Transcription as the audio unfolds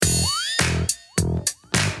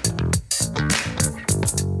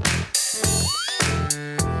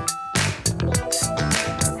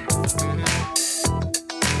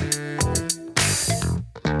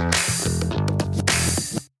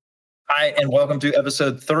Hi, and welcome to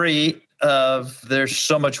episode 3 of There's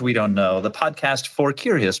So Much We Don't Know, the podcast for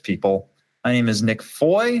curious people. My name is Nick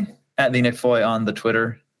Foy, at the Nick Foy on the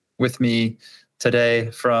Twitter. With me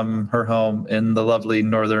today from her home in the lovely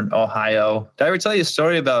northern Ohio. Did I ever tell you a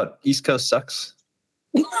story about East Coast sucks?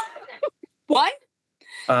 What?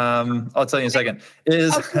 I'll tell you in a second.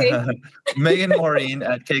 Is Meghan Maureen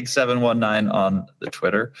at Cake719 on the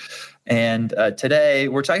Twitter. And today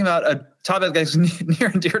we're talking about a topic that's near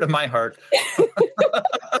and dear to my heart.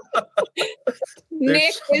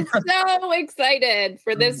 Nick is so excited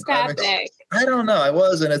for this topic. I don't know. I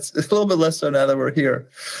was, and it's a little bit less so now that we're here.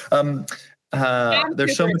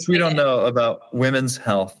 There's so much we don't know about women's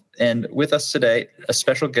health. And with us today, a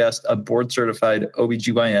special guest, a board-certified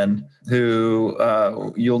OBGYN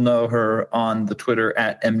who you'll know her on the Twitter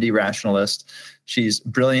at MD Rationalist. She's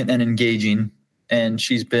brilliant and engaging. And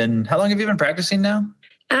she's been, how long have you been practicing now?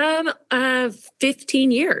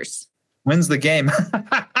 15 years. Wins the game.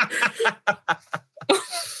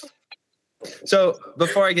 So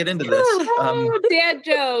before I get into this, dad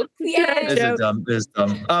jokes. It's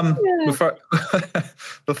dumb.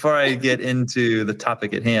 Before I get into the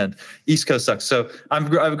topic at hand, East Coast sucks. So I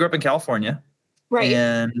grew up in California, right?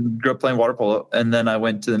 And grew up playing water polo, and then I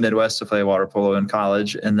went to the Midwest to play water polo in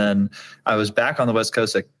college, and then I was back on the West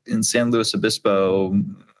Coast in San Luis Obispo,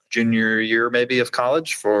 junior year maybe of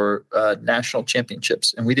college for national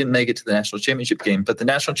championships, and we didn't make it to the national championship game, but the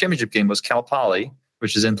national championship game was Cal Poly,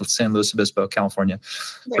 which is in San Luis Obispo, California,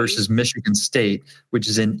 versus Michigan State, which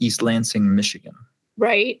is in East Lansing, Michigan.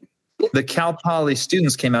 Right. The Cal Poly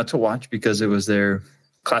students came out to watch because it was their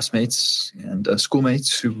classmates and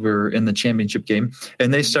schoolmates who were in the championship game,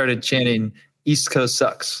 and they started chanting "East Coast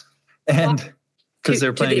sucks," and because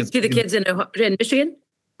they're playing against the kids in Michigan,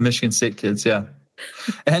 Michigan State kids, yeah.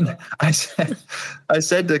 And I said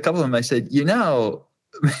to a couple of them, I said,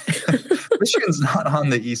 Michigan's not on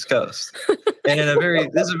the East Coast. And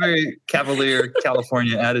this is a very cavalier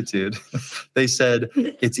California attitude. They said,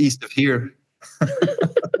 it's east of here.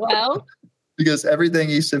 Well, because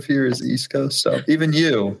everything east of here is the East Coast. So even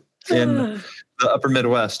you in the upper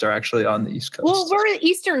Midwest are actually on the East Coast. Well, we're in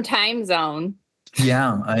Eastern time zone.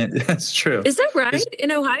 Yeah, that's true. Is that right?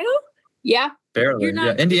 In Ohio? Yeah. Barely.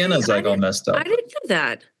 Yeah. Indiana's all messed up. I didn't know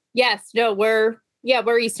that. Yes. No, we're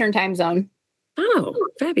Eastern time zone. Oh,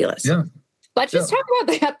 fabulous. Yeah. Let's just talk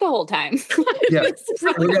about that the whole time. Yeah.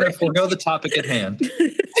 We're going to forego the topic at hand.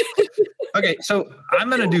 Okay. So I'm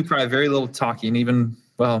going to do probably very little talking,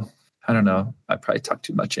 I don't know. I probably talk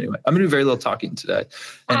too much anyway. I'm going to do very little talking today.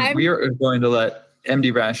 And we are going to let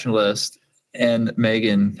MD Rationalist and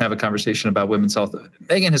Meghan have a conversation about women's health.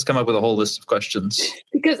 Meghan has come up with a whole list of questions.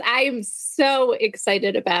 Because I am so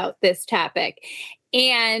excited about this topic.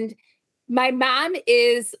 And my mom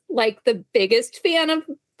is like the biggest fan of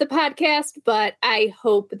the podcast, but I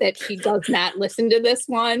hope that she does not listen to this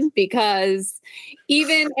one, because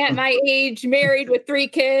even at my age, married with 3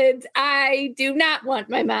 kids, I do not want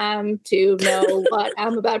my mom to know what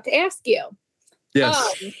I'm about to ask you.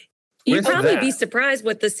 Yes. You'd probably be surprised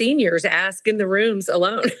what the seniors ask in the rooms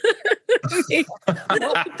alone.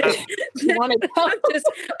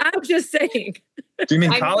 I'm just saying. Do you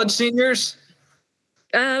mean college seniors?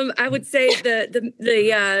 I would say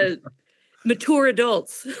the mature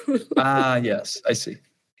adults. Yes, I see.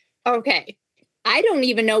 Okay. I don't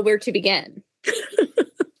even know where to begin.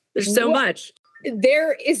 There's so much.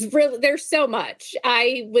 There's so much.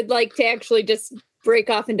 I would like to actually just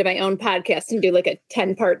break off into my own podcast and do like a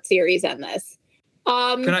 10-part series on this.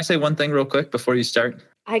 Can I say one thing real quick before you start?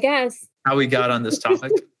 I guess. How we got on this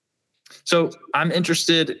topic. So I'm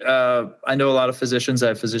interested. I know a lot of physicians. I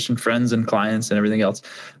have physician friends and clients and everything else.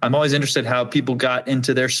 I'm always interested how people got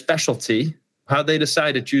into their specialty, how they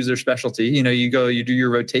decide to choose their specialty. You do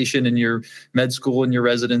your rotation in your med school and your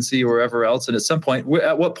residency or wherever else. And at some point,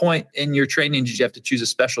 at what point in your training did you have to choose a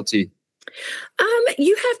specialty?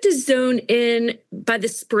 You have to zone in by the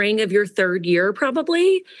spring of your 3rd year,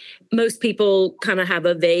 probably. Most people kind of have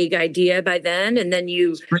a vague idea by then, and then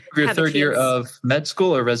you spring of your 3rd year of med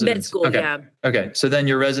school or residency? Med school, okay. Yeah. Okay, so then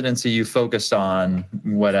your residency, you focused on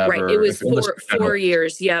whatever. Right, it was 4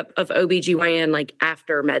 years, of OBGYN, like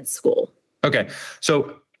after med school. Okay,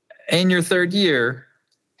 so in your 3rd year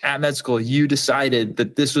at med school, you decided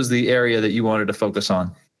that this was the area that you wanted to focus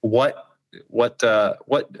on. What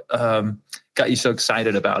got you so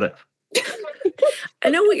excited about it? I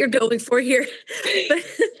know what you're going for here. But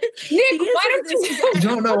Nick, why don't you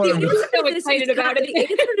don't know what I'm so excited about it? The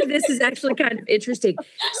answer to this is actually kind of interesting.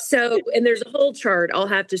 So, and there's a whole chart I'll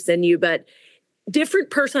have to send you, but different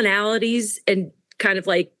personalities and kind of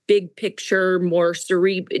like big picture, more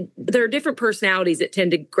cerebral. There are different personalities that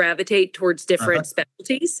tend to gravitate towards different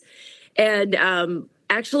specialties. And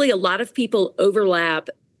actually, a lot of people overlap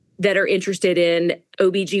that are interested in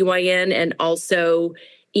OBGYN and also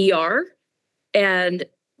ER and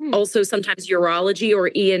also sometimes urology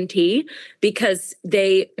or ENT, because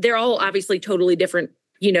they're all obviously totally different,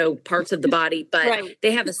 parts of the body, but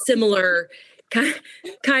they have a similar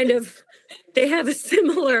kind of. They have a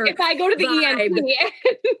similar. If I go to the ENT,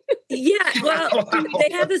 they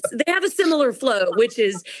have a similar flow, which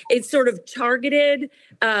is it's sort of targeted,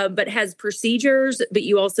 but has procedures. But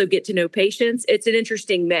you also get to know patients. It's an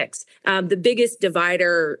interesting mix. The biggest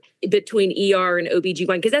divider between ER and OBGYN,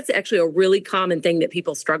 because that's actually a really common thing that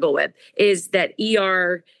people struggle with, is that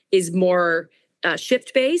ER is more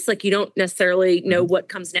shift based, like you don't necessarily know what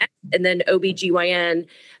comes next, and then OBGYN,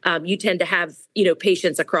 you tend to have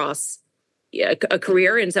patients across a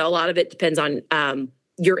career. And so a lot of it depends on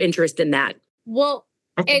your interest in that. Well,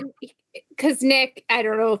 and because Nick, I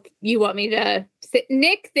don't know if you want me to say,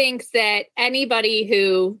 Nick thinks that anybody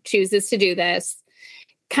who chooses to do this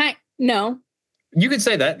no. You can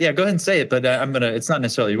say that. Yeah, go ahead and say it. But it's not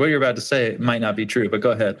necessarily what you're about to say. It might not be true, but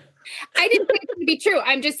go ahead. I didn't think it would be true.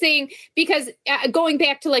 I'm just saying, because going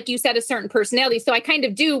back to, like you said, a certain personality. So I kind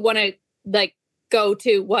of do want to go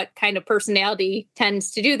to what kind of personality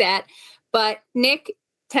tends to do that. But Nick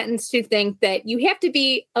tends to think that you have to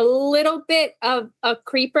be a little bit of a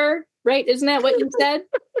creeper, right? Isn't that what you said?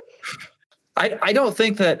 I don't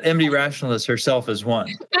think that MD Rationalist herself is one.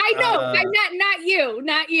 I know. I'm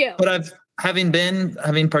not you. But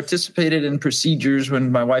having participated in procedures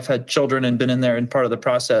when my wife had children and been in there and part of the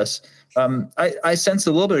process, I sensed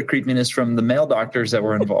a little bit of creepiness from the male doctors that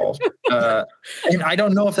were involved. And I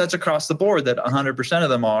don't know if that's across the board that 100% of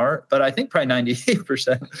them are, but I think probably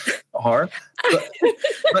 98% are.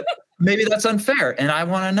 But maybe that's unfair. And I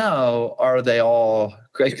want to know, are they all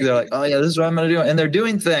crazy? They're like, oh yeah, this is what I'm going to do. And they're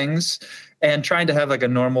doing things and trying to have like a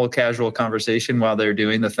normal, casual conversation while they're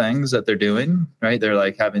doing the things that they're doing, right? They're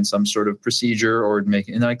like having some sort of procedure or and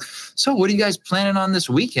they're like, so what are you guys planning on this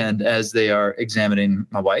weekend, as they are examining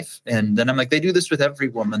my wife? And then I'm like, they do this with every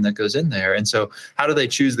woman that goes in there. And so how do they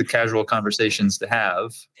choose the casual conversations to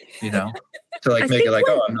have, to like make it like,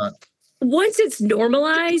 oh, I'm not. Once it's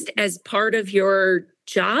normalized as part of your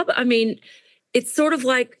job, I mean, it's sort of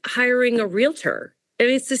like hiring a realtor. I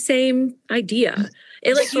mean, it's the same idea.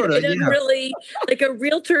 And really, like a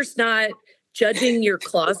realtor's not judging your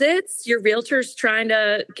closets. Your realtor's trying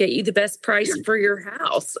to get you the best price for your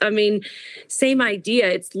house. I mean, same idea.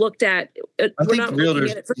 It's looked at. I think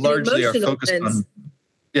realtors largely are focused on.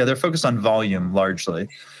 Yeah, they're focused on volume largely,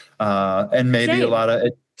 and maybe a lot of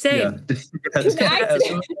it. Same. Yeah.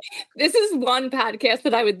 This is one podcast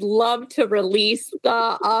that I would love to release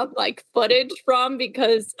the footage from,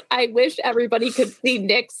 because I wish everybody could see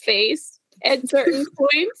Nick's face at certain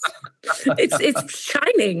points. It's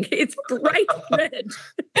shining. It's bright red.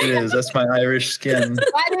 It is. That's my Irish skin.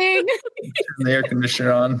 Sweating. Turn the air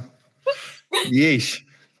conditioner on. Yeesh.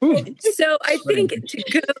 Ooh. So I think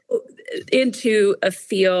to go into a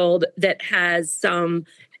field that has some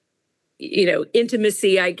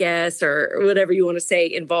intimacy, I guess, or whatever you want to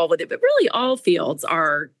say involved with it. But really all fields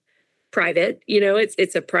are private.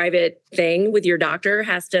 It's a private thing with your doctor.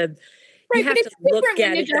 Right, but it's different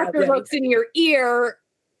when the doctor looks in your ear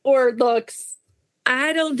or looks.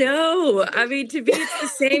 I don't know. I mean, to me, it's the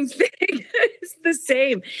same thing. It's the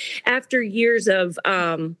same. After years of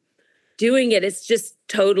doing it, it's just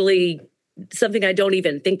totally something I don't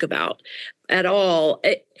even think about at all.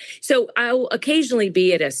 So I'll occasionally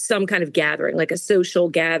be at some kind of gathering, like a social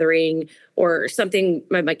gathering or something,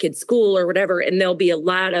 my kid's school or whatever, and there'll be a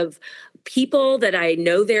lot of people that I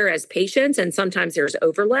know there as patients, and sometimes there's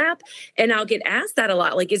overlap. And I'll get asked that a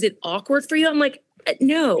lot, like, is it awkward for you? I'm like,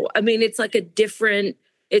 no. I mean, it's like a different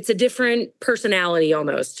personality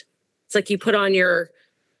almost. It's like you put on your,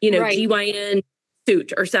 GYN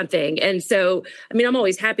suit or something. And so, I mean, I'm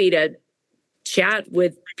always happy to chat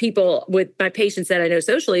with people, with my patients that I know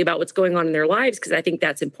socially, about what's going on in their lives, because I think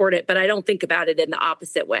that's important, but I don't think about it in the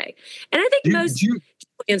opposite way. And I think most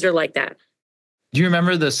GYNs are like that. Do you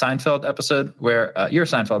remember the Seinfeld episode where you're a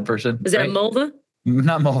Seinfeld person? Is that Mulva?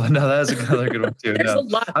 Not Mulva. No, that was another good one too. There's a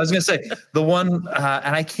lot. I was going to say the one,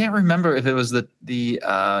 and I can't remember if it was the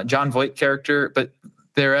John Voight character, but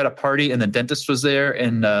they're at a party and the dentist was there,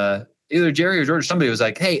 and either Jerry or George, somebody was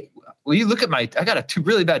like, "Hey, will you look at I got a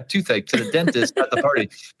really bad toothache," to the dentist at the party.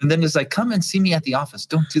 And then it's like, "Come and see me at the office.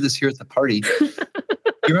 Don't do this here at the party." You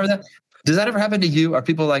remember that? Does that ever happen to you? Are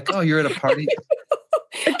people like, "Oh, you're at a party"?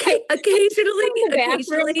 Occasionally.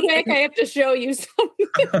 I have to show you something.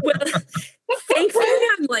 Well, thankfully,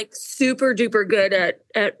 I'm like super duper good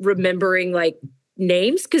at remembering like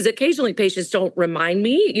names, because occasionally patients don't remind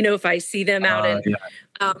me, if I see them out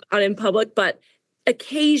in public, but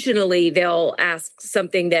occasionally they'll ask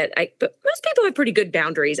something but most people have pretty good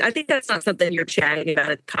boundaries. I think that's not something you're chatting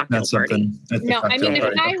about at a cocktail party. No, I mean, if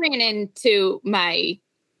I ran into my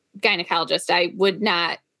gynecologist, I would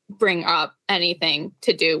not bring up anything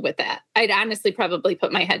to do with that. I'd honestly probably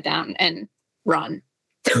put my head down and run.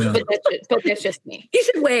 Yeah. But that's just me. You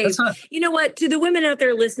should wave. You know what? To the women out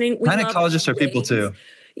there listening, gynecologists are people too.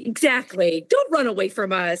 Exactly. Don't run away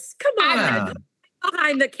from us. Come on.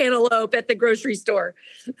 Behind the cantaloupe at the grocery store.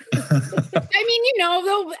 I mean,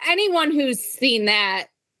 though, anyone who's seen that,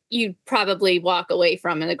 you'd probably walk away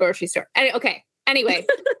from in the grocery store. Okay. Anyway,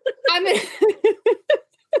 I'm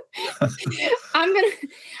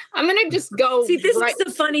gonna just go. See, this is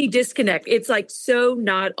the funny disconnect. It's like so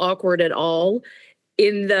not awkward at all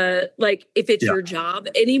in the, like, if it's your job,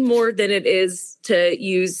 any more than it is to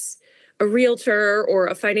use a realtor or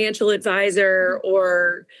a financial advisor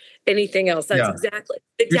or anything else. That's exactly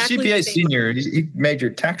your CPA senior. He made your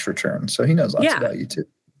tax return, so he knows lots about you too.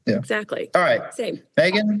 Yeah, exactly. All right, same.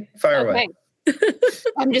 Meghan, fire away.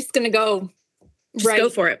 I'm just gonna go. Go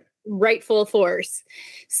for it. Right full force.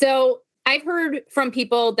 So I've heard from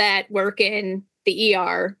people that work in the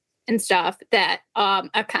ER and stuff that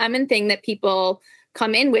a common thing that people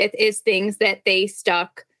come in with is things that they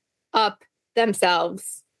stuck up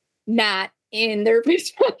themselves, not in their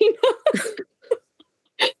vagina.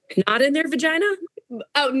 Not in their vagina?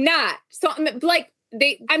 Oh, not. So like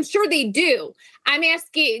I'm sure they do. I'm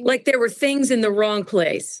asking. Like there were things in the wrong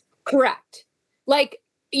place. Correct. Like,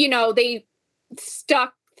 they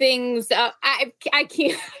stuck things up. I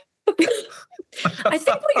can't. I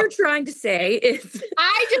think what you're trying to say is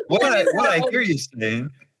what I hear you saying.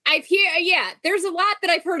 There's a lot that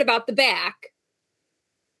I've heard about the back,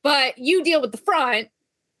 but you deal with the front.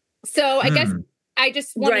 So I guess I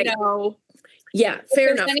just want to know. Yeah,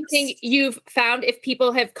 fair enough. Anything you've found, if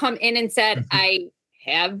people have come in and said, I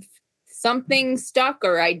have something stuck,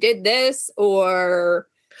 or I did this, or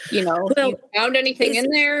you found anything in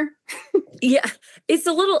there? Yeah, it's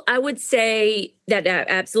a little, I would say that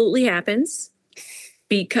absolutely happens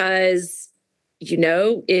because,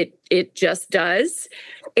 it just does.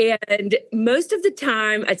 And most of the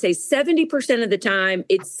time, I'd say 70% of the time,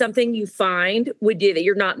 it's something you find that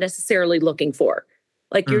you're not necessarily looking for.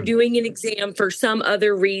 Like you're doing an exam for some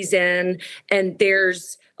other reason and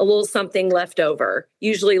there's a little something left over,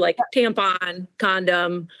 usually like a tampon,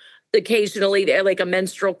 condom, occasionally like a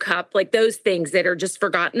menstrual cup, like those things that are just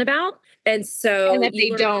forgotten about. And so that they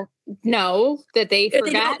don't know that they forgot.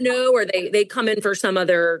 They don't know, or they come in for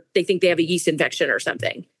they think they have a yeast infection or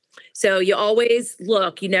something. So you always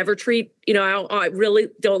look, you never treat, I really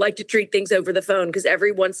don't like to treat things over the phone because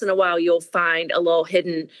every once in a while you'll find a little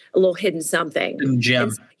hidden something.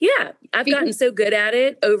 Gem. Yeah. I've gotten so good at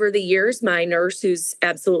it over the years. My nurse, who's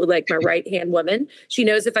absolutely like my right-hand woman, she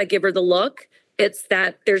knows if I give her the look, it's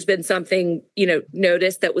that there's been something,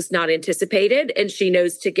 noticed that was not anticipated. And she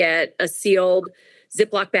knows to get a sealed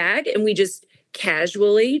Ziploc bag and we just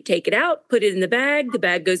casually take it out, put it in the bag. The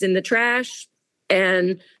bag goes in the trash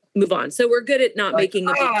and move on. So we're good at not making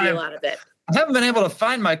a big deal out of it. I haven't been able to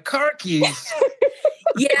find my car keys.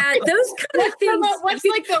 Yeah, those kind of things. What's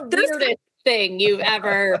like the weirdest thing you've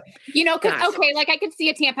ever, okay, like I could see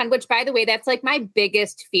a tampon, which by the way, that's like my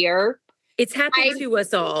biggest fear. It's happened to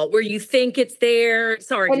us all where you think it's there.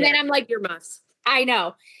 Sorry. And then I'm like, your muffs. I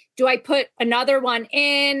know. Do I put another one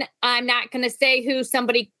in? I'm not going to say who.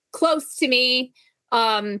 Somebody close to me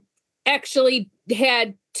actually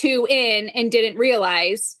had two in and didn't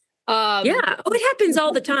realize. It happens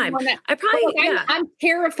all the time. I'm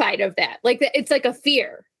terrified of that. Like it's like a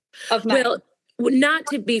fear of mine. Well, not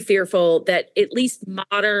to be fearful that at least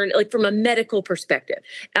modern, like from a medical perspective,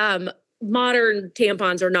 modern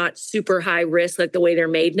tampons are not super high risk, like the way they're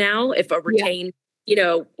made now. If a retained,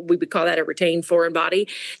 we would call that a retained foreign body,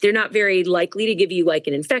 they're not very likely to give you like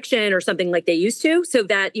an infection or something like they used to. So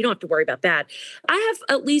that you don't have to worry about that. I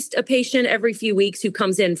have at least a patient every few weeks who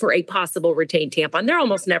comes in for a possible retained tampon. They're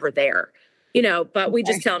almost never there, but we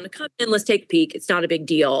just tell them to come in, let's take a peek. It's not a big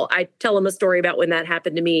deal. I tell them a story about when that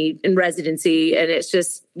happened to me in residency and it's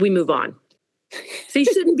just, we move on. So you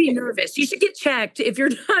shouldn't be nervous. You should get checked if you're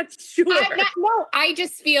not sure. I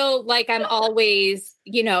just feel like I'm always,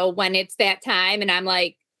 when it's that time and I'm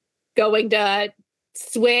like going to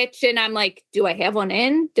switch and I'm like, do I have one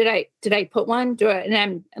in? Did I put one? And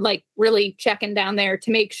I'm like really checking down there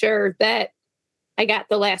to make sure that I got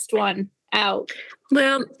the last one out.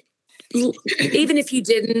 Well, even if you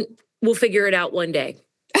didn't, we'll figure it out one day.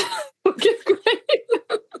 Okay, great.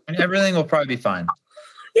 And everything will probably be fine.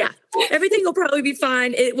 Yeah, everything will probably be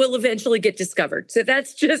fine. It will eventually get discovered. So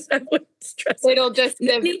that's just, I wouldn't stress. It'll just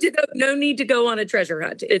no need to go on a treasure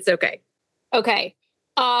hunt. It's okay. Okay.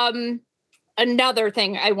 Another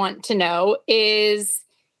thing I want to know is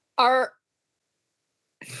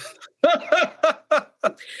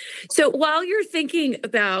So while you're thinking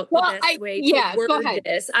about the best way to word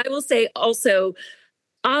this, I will say also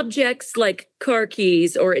objects like car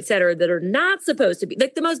keys or et cetera that are not supposed to be,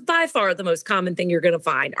 like by far the most common thing you're going to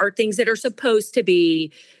find are things that are supposed to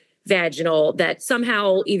be vaginal that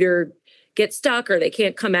somehow either get stuck or they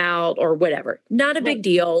can't come out or whatever. Not a big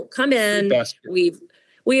deal. Come in.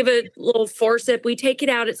 We have a little forceps. We take it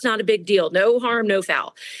out. It's not a big deal. No harm, no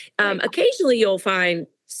foul. Occasionally you'll find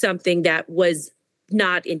something that was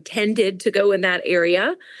not intended to go in that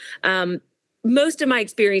area. Most of my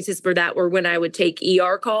experiences for that were when I would take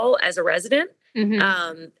ER call as a resident.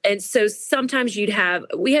 Mm-hmm. And so sometimes we had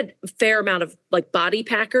a fair amount of like body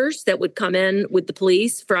packers that would come in with the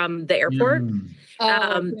police from the airport,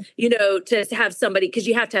 to have somebody, because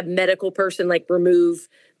you have to have medical person like remove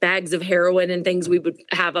bags of heroin and things we would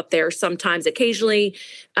have up there. Sometimes occasionally,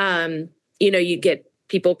 you'd get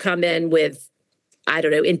people come in with, I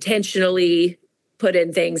don't know, intentionally put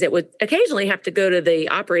in things that would occasionally have to go to the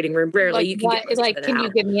operating room. Rarely can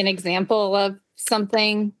you give me an example of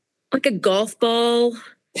something? Like a golf ball,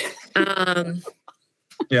 a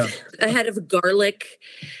head of garlic.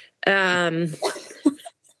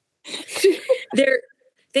 They're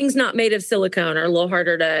things not made of silicone are a little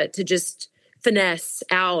harder to just finesse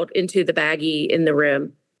out into the baggie in the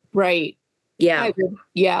room. Right. Yeah.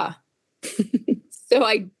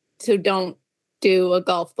 So don't do a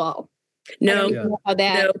golf ball. No, no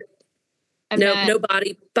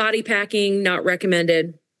body packing, not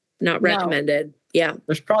recommended. Not recommended. Yeah.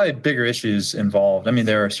 There's probably bigger issues involved. I mean,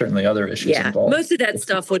 there are certainly other issues involved. Most of that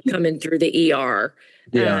stuff would come in through the ER.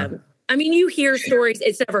 Yeah. You hear stories,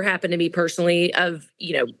 it's never happened to me personally, of,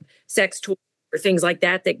 sex toys or things like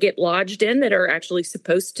that get lodged in that are actually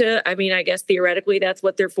supposed to, I guess theoretically that's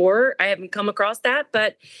what they're for. I haven't come across that,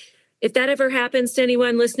 but if that ever happens to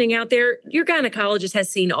anyone listening out there, your gynecologist has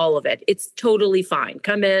seen all of it. It's totally fine.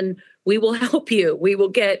 Come in. We will help you. We will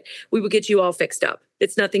get you all fixed up.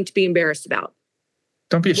 It's nothing to be embarrassed about.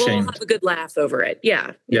 Don't be ashamed. We'll have a good laugh over it.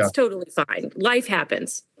 Yeah. It's totally fine. Life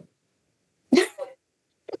happens.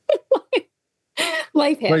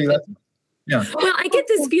 Life happens. Yeah. Well, I get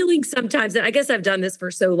this feeling sometimes, and I guess I've done this for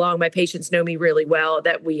so long. My patients know me really well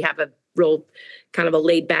that we have a real kind of a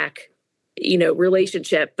laid back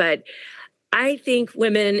relationship. But I think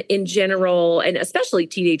women in general, and especially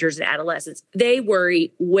teenagers and adolescents, they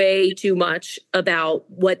worry way too much about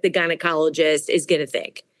what the gynecologist is going to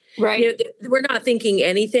think. Right. We're not thinking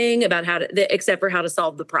anything about except for how to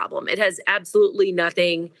solve the problem. It has absolutely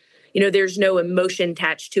nothing, there's no emotion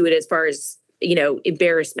attached to it as far as,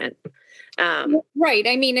 embarrassment. Right.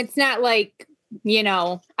 It's not like,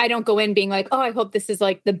 I don't go in being like, oh, I hope this is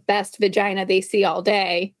like the best vagina they see all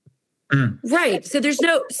day. Right. So there's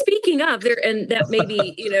no, speaking of there, and that may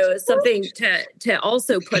be, something to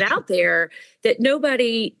also put out there that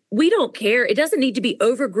we don't care. It doesn't need to be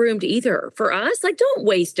over-groomed either for us. Like, don't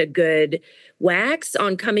waste a good wax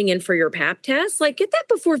on coming in for your pap test. Like, get that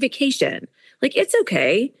before vacation. Like, it's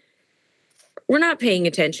okay. We're not paying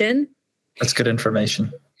attention. That's good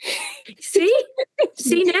information. See,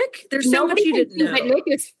 Nick, there's so much you didn't know. Nick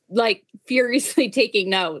is like furiously taking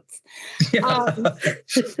notes. Because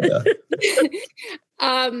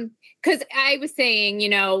I was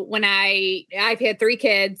saying, when I've had 3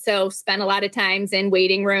 kids, so spent a lot of times in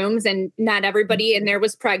waiting rooms, and not everybody in there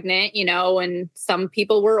was pregnant, and some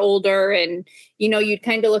people were older, and you'd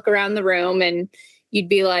kind of look around the room and you'd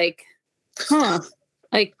be like,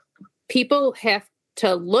 like people have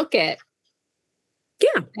to look at.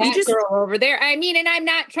 Yeah, that girl over there. And I'm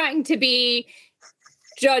not trying to be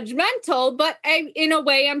judgmental, but in a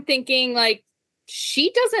way, I'm thinking like,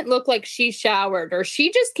 she doesn't look like she showered, or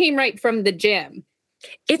she just came right from the gym.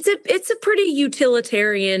 It's a pretty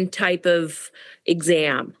utilitarian type of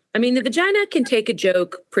exam. The vagina can take a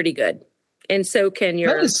joke pretty good. And so can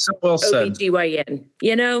your OBGYN.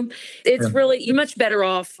 It's really, you're much better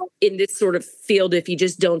off in this sort of field if you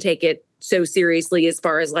just don't take it so seriously as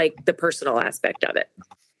far as like the personal aspect of it.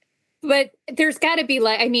 But there's got to be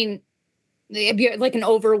like an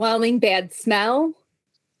overwhelming bad smell.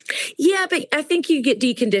 Yeah, but I think you get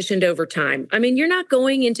deconditioned over time. You're not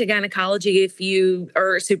going into gynecology if you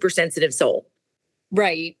are a super sensitive soul.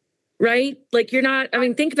 Right. Right? Like you're not,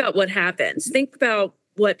 think about what happens. Think about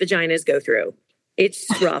what vaginas go through. It's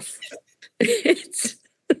rough.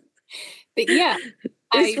 Yeah.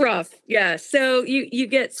 It's rough. Yeah. So you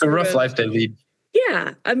get It's a rough life they lead.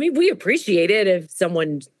 Yeah. I mean, we appreciate it if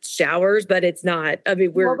someone showers, but it's not. I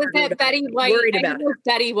mean, what was that Betty White? Worried about it.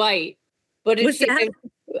 Betty White. What did she say?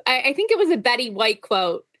 I think it was a Betty White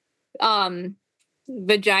quote.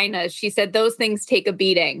 Vagina. She said, those things take a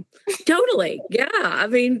beating. Totally. Yeah. I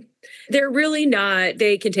mean, they're really not,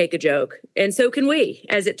 they can take a joke. And so can we,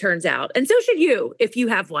 as it turns out. And so should you, if you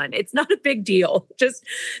have one. It's not a big deal. Just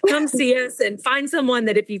come see us and find someone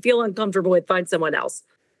that if you feel uncomfortable with, find someone else.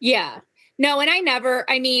 Yeah. No, and I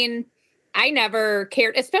never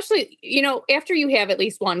cared, especially, after you have at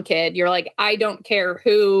least one kid, you're like, I don't care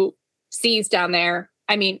who sees down there.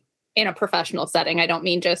 I mean, in a professional setting, I don't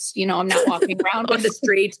mean just, I'm not walking around on the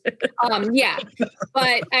street. Yeah.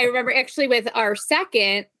 But I remember actually with our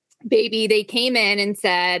second baby, they came in and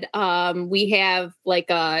said, we have like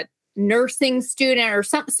a nursing student or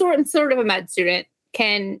some sort of a med student.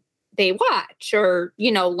 Can they watch or,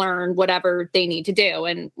 learn whatever they need to do?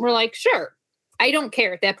 And we're like, sure. I don't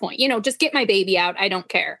care at that point, just get my baby out. I don't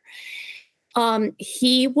care.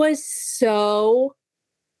 He was so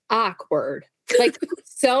awkward, like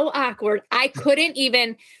so awkward. I couldn't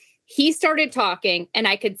even, he started talking and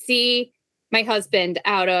I could see my husband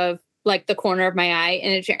out of like the corner of my eye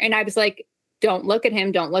in a chair. And I was like, don't look at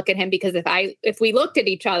him. Don't look at him. Because if we looked at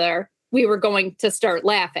each other, we were going to start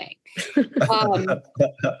laughing.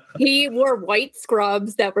 He wore white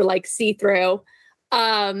scrubs that were like see-through.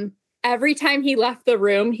 Every time he left the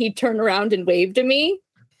room, he'd turn around and wave to me.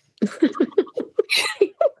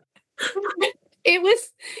 It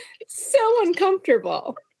was so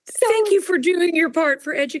uncomfortable. So, thank you for doing your part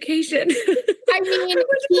for education. I mean,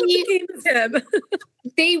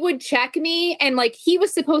 they would check me and like he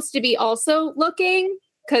was supposed to be also looking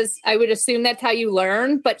because I would assume that's how you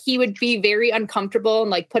learn, but he would be very uncomfortable and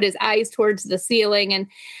like put his eyes towards the ceiling. And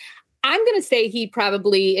I'm going to say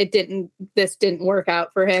this didn't work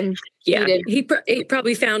out for him. Yeah. He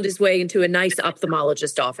probably found his way into a nice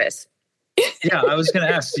ophthalmologist office. Yeah, I was going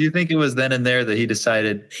to ask, do you think it was then and there that he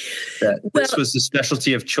decided that this was the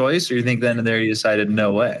specialty of choice, or you think then and there he decided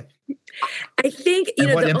no way? I think,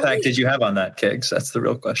 what impact did you have on that, Kiggs? That's the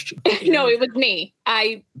real question. No, it was me.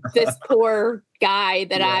 This poor guy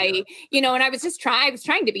that and I was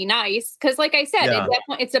trying to be nice. Cause like I said, at that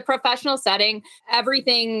point, it's a professional setting.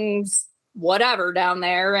 Everything's whatever down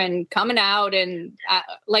there and coming out. And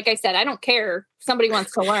like I said, I don't care if somebody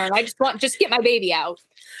wants to learn. I just get my baby out.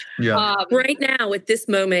 Yeah. Right now, at this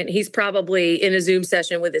moment, he's probably in a Zoom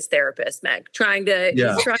session with his therapist, Meg, trying to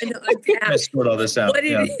unpack sort all this out. What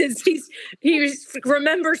it is. He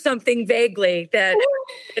remembers something vaguely and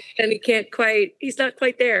he's not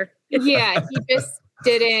quite there. Yeah, he just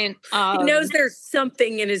didn't. He knows there's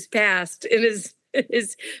something in his past, in his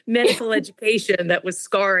medical education that was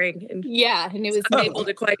scarring. And it was able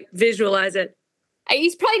to quite visualize it.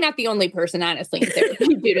 He's probably not the only person, honestly, in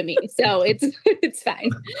therapy due to me. So it's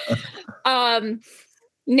fine.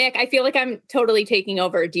 Nick, I feel like I'm totally taking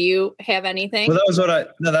over. Do you have anything? Well, that was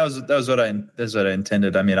what I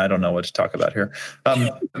intended. I mean, I don't know what to talk about here.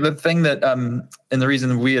 The thing that, and the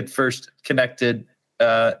reason we had first connected,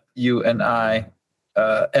 you and I,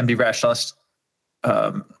 MD Rationalist,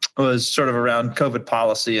 was sort of around COVID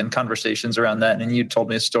policy and conversations around that. And you told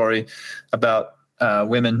me a story about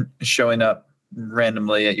women showing up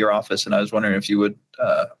randomly at your office. And I was wondering if you would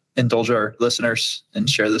indulge our listeners and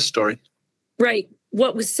share this story. Right.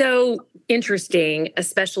 What was so interesting,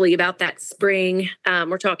 especially about that spring,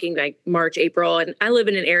 we're talking like March, April, and I live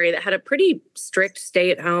in an area that had a pretty strict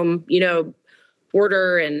stay-at-home,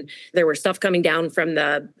 order, and there was stuff coming down from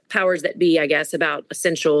the powers that be, I guess, about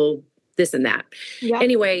essential this and that. Yeah.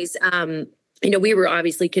 Anyways, we were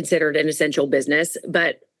obviously considered an essential business,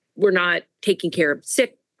 but we're not taking care of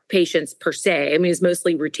sick patients per se. I mean, it's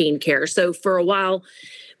mostly routine care. So for a while,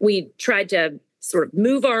 we tried to sort of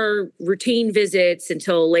move our routine visits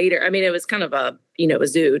until later. I mean, it was kind of a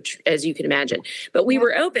zoo, as you can imagine. But we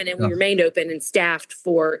were open and we remained open and staffed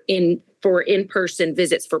for in-person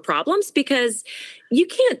visits for problems, because you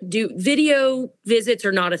can't do video visits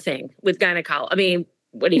are not a thing with gynecology. I mean,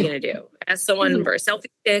 what are you going to do? Ask someone for a selfie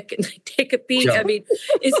stick and take a peek? I mean,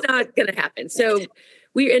 it's not going to happen. So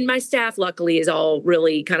my staff, luckily, is all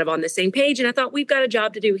really kind of on the same page. And I thought, we've got a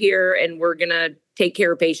job to do here and we're going to take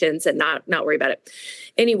care of patients and not worry about it.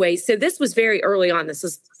 Anyway, so this was very early on. This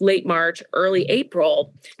was late March, early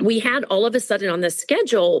April. We had all of a sudden on the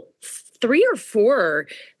schedule 3 or 4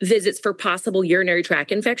 visits for possible urinary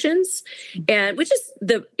tract infections, and which is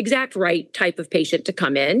the exact right type of patient to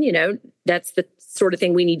come in. That's the sort of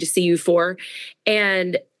thing we need to see you for.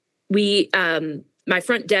 And we, my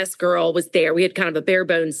front desk girl was there. We had kind of a bare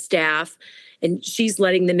bones staff, and she's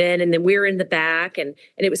letting them in. And then we're in the back, and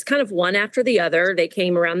it was kind of one after the other. They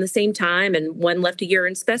came around the same time, and one left a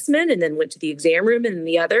urine specimen and then went to the exam room and then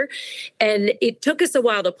the other. And it took us a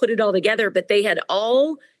while to put it all together, but they had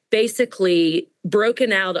all basically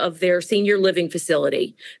broken out of their senior living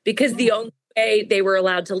facility because the only way they were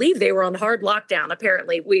allowed to leave, they were on hard lockdown.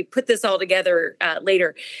 Apparently, we put this all together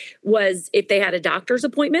later, was if they had a doctor's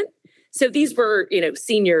appointment. So these were,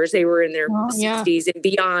 seniors, they were in their 60s and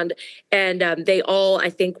beyond. And they all, I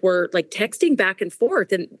think, were like texting back and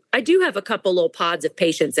forth. And I do have a couple little pods of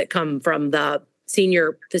patients that come from the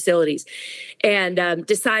senior facilities, and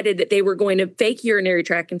decided that they were going to fake urinary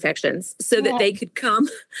tract infections so that they could come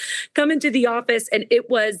into the office. And it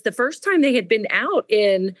was the first time they had been out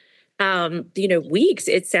in weeks,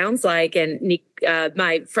 it sounds like. And Nick,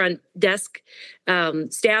 my front desk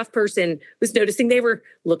staff person, was noticing they were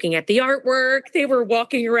looking at the artwork. They were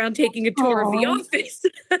walking around taking a tour of the office.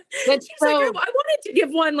 She's like, I wanted to give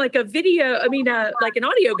one like a video, like an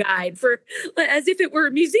audio guide for as if it were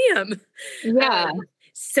a museum. Yeah.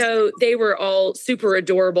 So they were all super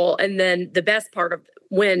adorable. And then the best part of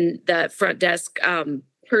when the front desk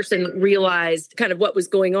person realized kind of what was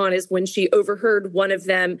going on is when she overheard one of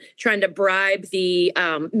them trying to bribe the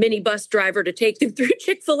minibus driver to take them through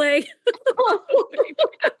Chick-fil-A.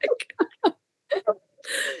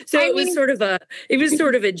 So it was sort of a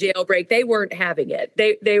jailbreak. They weren't having it.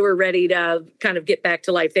 They were ready to kind of get back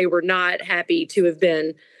to life. They were not happy to have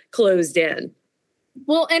been closed in.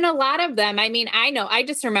 Well, and a lot of them, I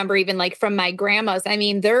just remember even like from my grandmas,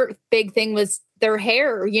 their big thing was their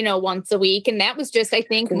hair, once a week. And that was just, I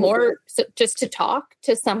think, more just to talk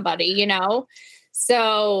to somebody,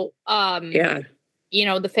 So, the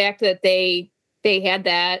fact that they had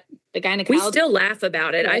that, the gynecologist. We still laugh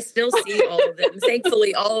about it. I still see all of them.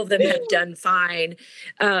 Thankfully, all of them have done fine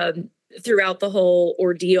throughout the whole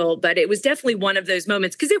ordeal. But it was definitely one of those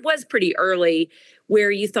moments, because it was pretty early, where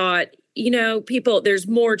you thought, people, there's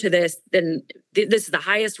more to this than this is the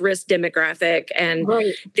highest risk demographic. And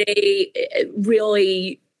they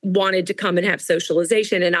really wanted to come and have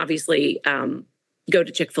socialization and obviously go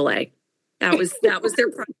to Chick-fil-A. That was their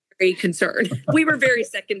primary concern. We were very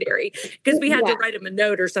secondary because we had to write them a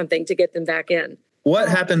note or something to get them back in. What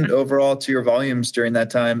happened overall to your volumes during that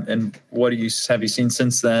time, and what have you seen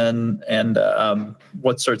since then? And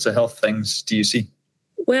what sorts of health things do you see?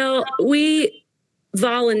 Well,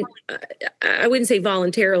 I wouldn't say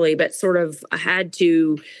voluntarily, but sort of had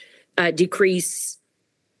to decrease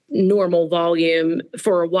normal volume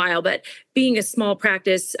for a while. But being a small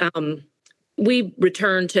practice, we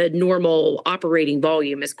returned to normal operating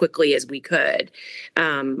volume as quickly as we could.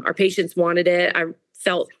 Our patients wanted it. I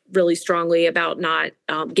felt really strongly about not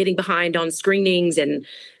getting behind on screenings and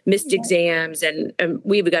missed exams. And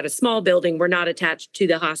we've got a small building. We're not attached to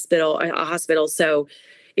the hospital. So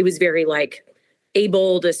it was very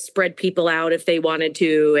able to spread people out if they wanted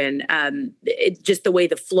to. And just the way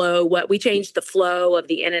the flow, we changed the flow of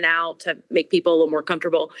the in and out to make people a little more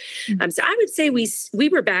comfortable. So I would say we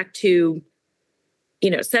were back to,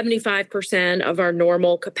 75% of our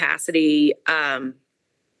normal capacity,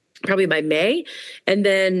 probably by May. And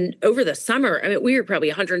then over the summer, we were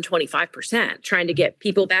probably 125% trying to get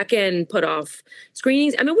people back in, put off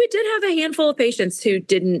screenings. We did have a handful of patients who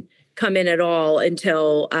didn't come in at all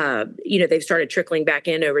until, they've started trickling back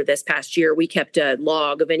in over this past year. We kept a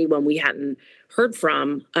log of anyone we hadn't heard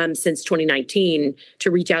from since 2019 to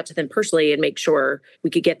reach out to them personally and make sure we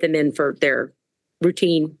could get them in for their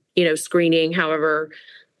routine, screening. However,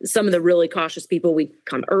 some of the really cautious people, we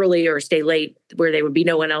come early or stay late where there would be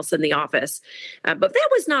no one else in the office. But that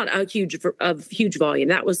was not a huge volume.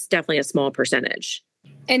 That was definitely a small percentage.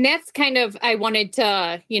 And that's kind of, I wanted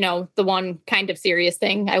to, the one kind of serious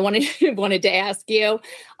thing I wanted to ask you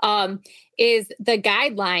is the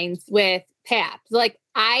guidelines with PAP.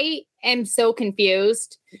 I am so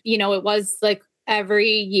confused. It was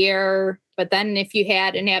every year, but then if you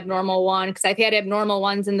had an abnormal one, because I've had abnormal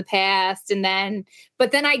ones in the past,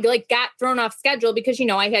 but then I got thrown off schedule because,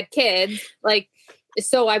 I had kids,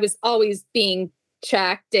 so I was always being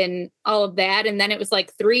checked and all of that. And then it was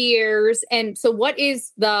 3 years. And so what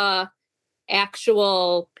is the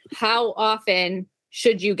actual, how often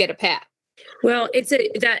should you get a PAP? Well,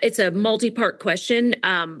 it's a multi-part question,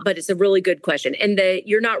 but it's a really good question. And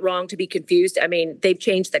you're not wrong to be confused. They've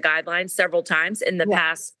changed the guidelines several times in the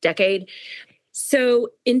past decade. So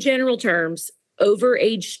in general terms, over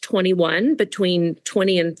age 21, between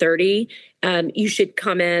 20 and 30, you should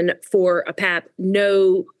come in for a PAP.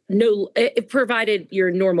 No, provided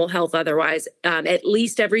your normal health otherwise, at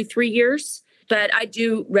least every 3 years. But I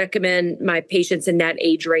do recommend my patients in that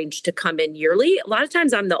age range to come in yearly. A lot of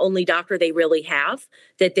times I'm the only doctor they really have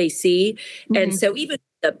that they see. And so even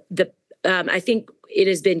I think it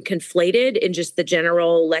has been conflated in just the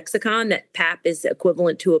general lexicon that PAP is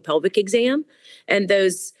equivalent to a pelvic exam. And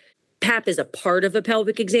those PAP is a part of a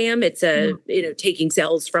pelvic exam. It's taking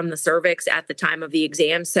cells from the cervix at the time of the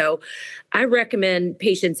exam. So I recommend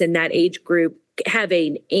patients in that age group have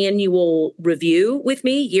an annual review with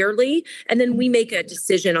me yearly, and then we make a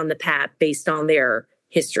decision on the PAP based on their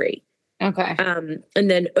history. Okay. And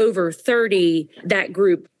then over 30, that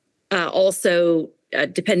group also,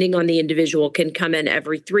 depending on the individual, can come in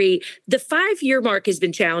every 3. The 5-year mark has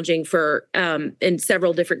been challenging for in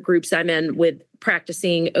several different groups I'm in with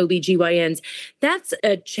practicing OBGYNs. That's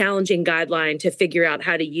a challenging guideline to figure out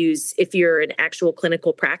how to use if you're in actual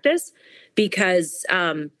clinical practice, because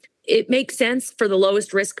it makes sense for the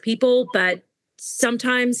lowest risk people, but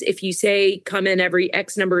sometimes if you say come in every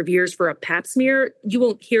X number of years for a pap smear, you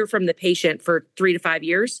won't hear from the patient for 3 to 5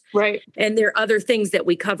 years. Right. And there are other things that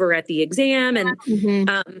we cover at the exam. And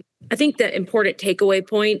I think the important takeaway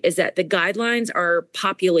point is that the guidelines are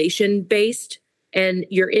population based, and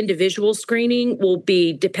your individual screening will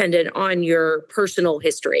be dependent on your personal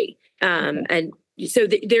history. And so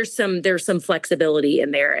there's some flexibility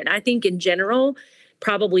in there. And I think in general,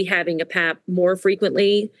 probably having a PAP more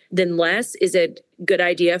frequently than less is a good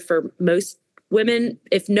idea for most women.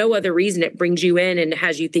 If no other reason, it brings you in and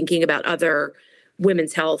has you thinking about other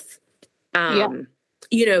women's health,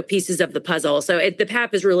 pieces of the puzzle. So the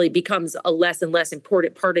PAP really becomes a less and less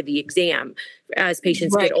important part of the exam as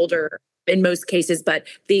patients get older in most cases, but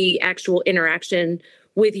the actual interaction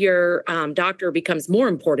with your doctor becomes more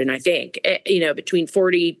important, I think. Between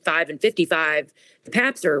 45 and 55, the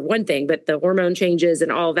PAPs are one thing, but the hormone changes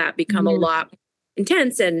and all that become a lot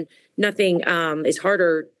intense, and nothing is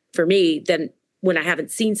harder for me than when I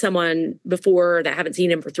haven't seen someone before, that I haven't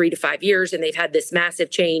seen them for 3 to 5 years, and they've had this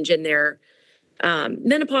massive change in their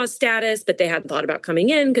menopause status, but they hadn't thought about coming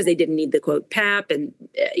in because they didn't need the quote PAP. And,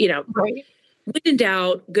 when in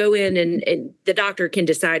doubt, go in and the doctor can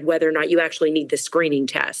decide whether or not you actually need the screening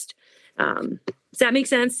test. Does that make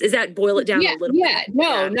sense? Is that boil it down a little bit?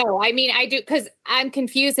 Yeah, no. I mean, I do, because I'm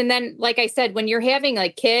confused. And then, like I said, when you're having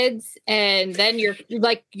like kids, and then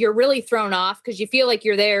you're really thrown off because you feel like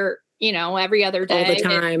you're there, every other day. All the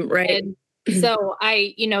time, right? And so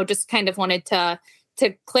I, just kind of wanted to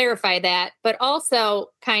clarify that. But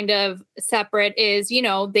also kind of separate is,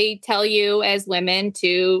 they tell you as women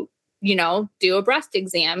to, do a breast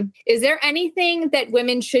exam. Is there anything that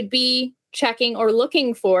women should be checking or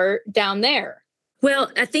looking for down there?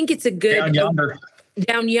 Well, I think it's a good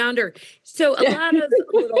down yonder. So a lot of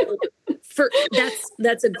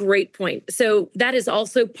that's a great point. So that is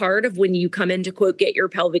also part of when you come in to quote, get your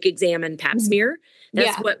pelvic exam and pap smear.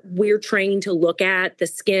 That's what we're trained to look at, the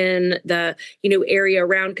skin, the, area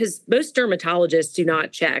around, because most dermatologists do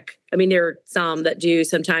not check. I mean, there are some that do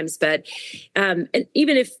sometimes, but and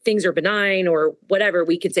even if things are benign or whatever,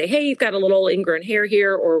 we could say, hey, you've got a little ingrown hair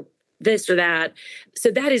here or this or that. So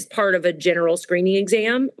that is part of a general screening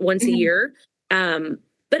exam once a year.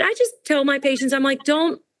 But I just tell my patients, I'm like,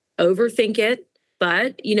 don't overthink it,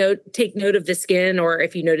 but, take note of the skin, or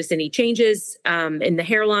if you notice any changes in the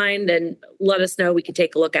hairline, then let us know. We can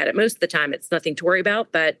take a look at it. Most of the time, it's nothing to worry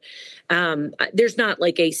about, but there's not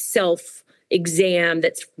like a self exam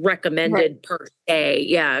that's recommended per se.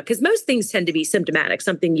 Yeah. Because most things tend to be symptomatic,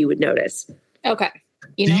 something you would notice. Okay.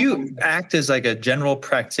 Do you act as like a general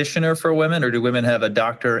practitioner for women, or do women have a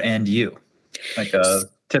doctor and you? Like a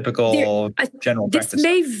typical general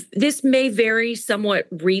practice? This may vary somewhat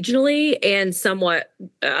regionally and somewhat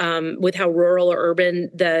with how rural or urban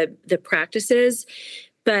the practice is.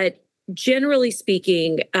 But generally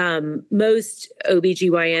speaking, most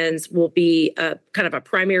OBGYNs will be kind of a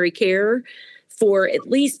primary care for at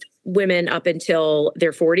least women up until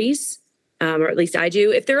their 40s. Or at least I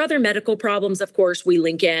do. If there are other medical problems, of course, we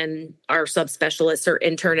link in our subspecialists or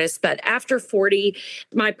internists. But after 40,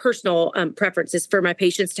 my personal preference is for my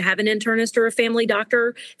patients to have an internist or a family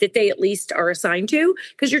doctor that they at least are assigned to,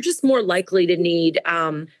 because you're just more likely to need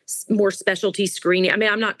more specialty screening. I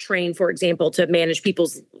mean, I'm not trained, for example, to manage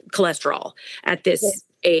people's cholesterol at this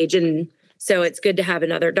age. And so it's good to have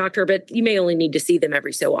another doctor, but you may only need to see them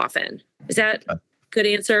every so often. Is that good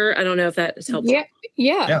answer? I don't know if that is helpful.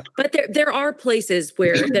 Yeah. But there are places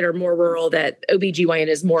that are more rural that OBGYN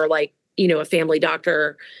is more like, a family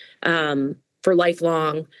doctor for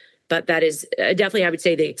lifelong. But that is definitely, I would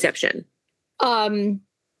say, the exception.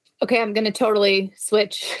 Okay, I'm going to totally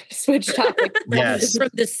switch topic. Yes. From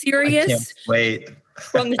the serious. I can't wait.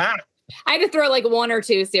 From the I had to throw like one or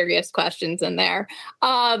two serious questions in there.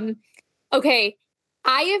 Okay.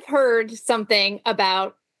 I have heard something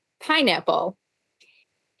about pineapple.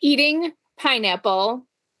 Eating pineapple.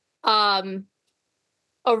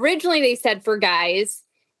 Originally they said for guys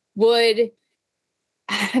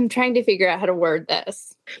I'm trying to figure out how to word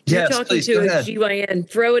this. Yes, you're talking to a GYN.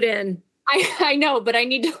 Throw it in. I know, but I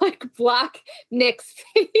need to like block Nick's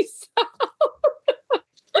face.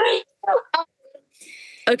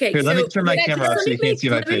 Okay, here, let me turn my camera off so you can't see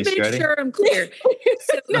my face. Let me make sure I'm clear.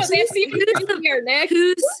 So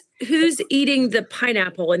who's eating the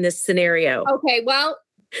pineapple in this scenario? Okay, well,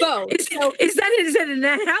 both. Is that an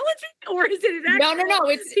analogy or is it an actual? No.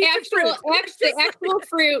 It's actual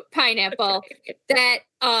fruit pineapple. That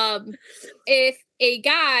if a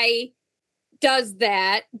guy does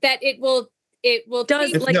that it will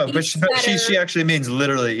does like no, but she actually means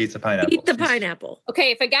literally eats a pineapple. Eat the pineapple.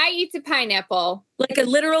 Okay, if a guy eats a pineapple, like a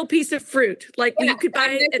literal piece of fruit, like you could buy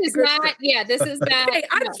it at the grocery store. This is not. Okay,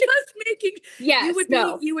 I'm just making. Yes,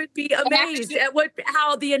 you would be amazed at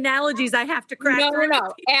how the analogies I have to crack.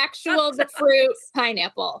 No. Actual the fruit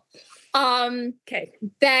pineapple. Okay,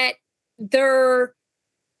 that they're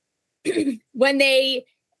when they.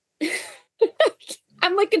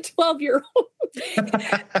 I'm like a 12-year-old.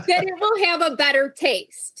 That it will have a better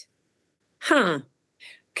taste. Huh.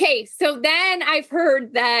 Okay, so then I've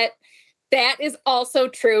heard that is also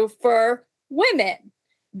true for women.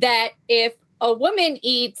 That if a woman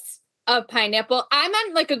eats a pineapple, I'm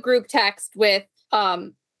on like a group text with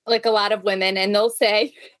like a lot of women, and they'll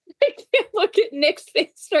say, I can't look at Nick's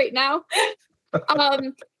face right now.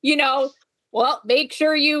 Well, make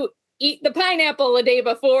sure you eat the pineapple a day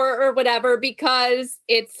before or whatever, because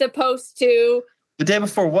it's supposed to. The day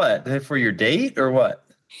before what? The day before your date or what?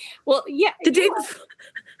 Well, yeah. The day before.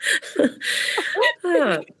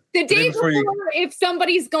 The day before if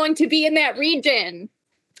somebody's going to be in that region.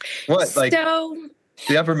 What? Like the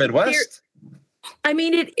upper Midwest?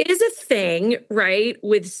 It is a thing, right?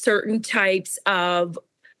 With certain types of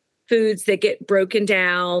foods that get broken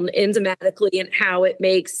down enzymatically and how it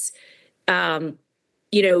makes,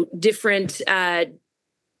 different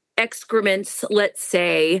excrements, let's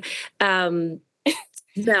say. Nobody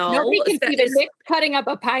can see the Nick cutting up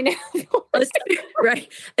a pineapple.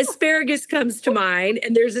 Right. Asparagus comes to mind,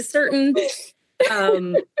 and there's a certain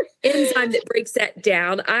enzyme that breaks that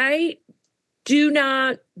down. I do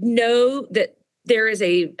not know that there is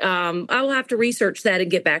I will have to research that and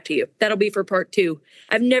get back to you. That'll be for part 2.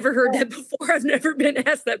 I've never heard that before. I've never been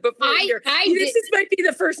asked that before. This might be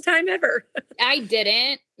the first time ever. I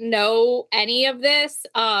didn't know any of this.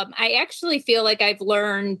 I actually feel like I've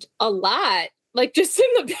learned a lot, like just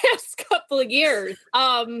in the past couple of years.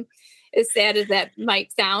 As sad as that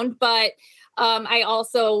might sound, but I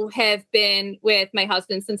also have been with my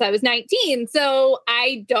husband since I was 19. So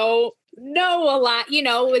I don't know a lot,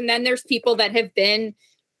 and then there's people that have been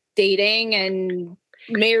dating and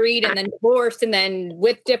married and then divorced and then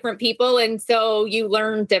with different people. And so you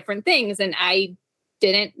learn different things. And I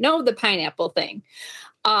didn't know the pineapple thing.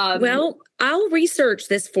 Well, I'll research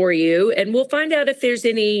this for you and we'll find out if there's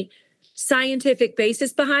any scientific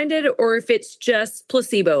basis behind it or if it's just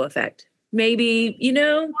placebo effect. Maybe,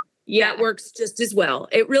 that works just as well.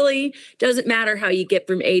 It really doesn't matter how you get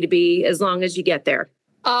from A to B as long as you get there.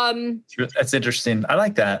 That's interesting. I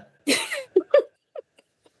like that.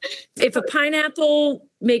 If a pineapple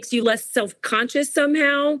makes you less self-conscious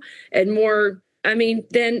somehow and more,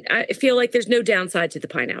 then I feel like there's no downside to the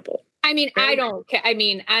pineapple. Right? I don't care.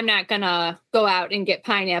 I'm not going to go out and get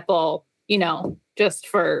pineapple, just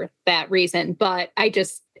for that reason. But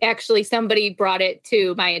actually somebody brought it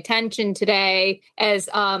to my attention today as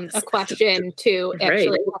a question to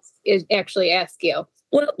actually ask you.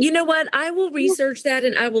 Well, you know what? I will research that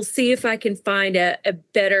and I will see if I can find a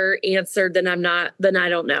better answer than I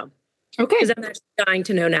don't know. Okay. Because I'm actually dying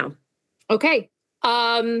to know now. Okay.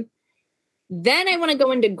 Then I want to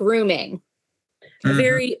go into grooming. A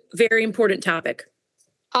very, very important topic.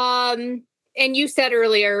 And you said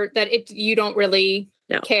earlier that you don't really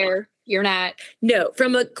care. You're not. No,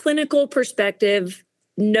 from a clinical perspective,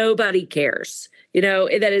 nobody cares.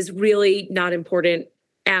 That is really not important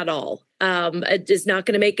at all. It is not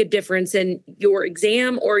going to make a difference in your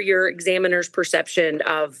exam or your examiner's perception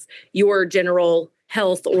of your general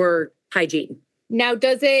health or hygiene. Now,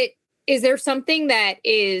 is there something that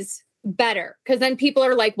is better? Because then people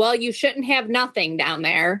are like, well, you shouldn't have nothing down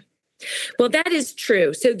there. Well, that is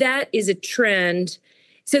true. So that is a trend.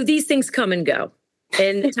 So these things come and go.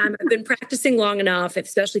 And the time I've been practicing long enough,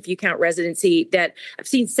 especially if you count residency, that I've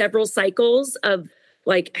seen several cycles of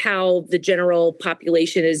like how the general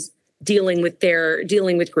population is dealing with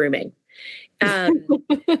grooming.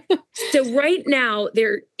 So right now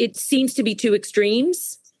it seems to be two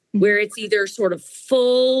extremes where it's either sort of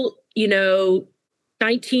full,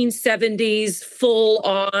 1970s, full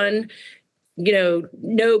on,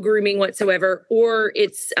 no grooming whatsoever, or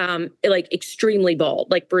it's like extremely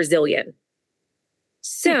bald, like Brazilian.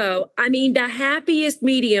 So, I mean, the happiest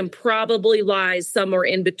medium probably lies somewhere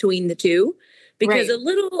in between the two, because a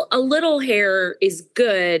little hair is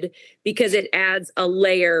good because it adds a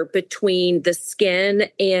layer between the skin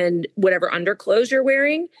and whatever underclothes you're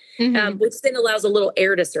wearing, which then allows a little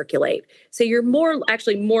air to circulate. So you're more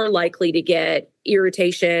likely to get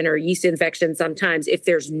irritation or yeast infection sometimes if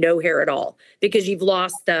there's no hair at all, because you've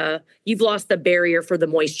lost the barrier for the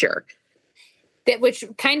moisture. Which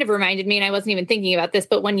kind of reminded me, and I wasn't even thinking about this,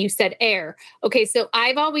 but when you said air, okay, so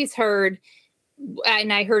I've always heard,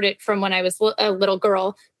 and I heard it from when I was a little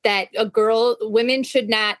girl, that women should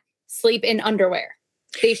not sleep in underwear.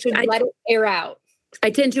 They should let it air out. I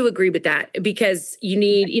tend to agree with that, because you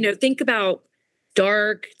need, think about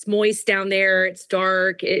dark, it's moist down there, it's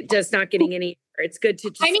dark, it's just not getting any air. It's good to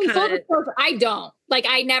just full disclosure, I don't. Like,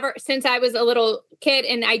 I never, since I was a little kid,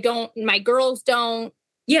 and my girls don't.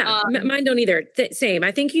 Yeah, mine don't either. Same.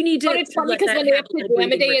 I think you need to. But it's funny because when they have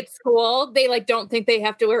pajama day at school, they don't think they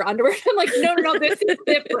have to wear underwear. I'm like, no, this is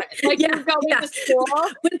different. Like, you're going to school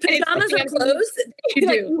when pajamas are closed,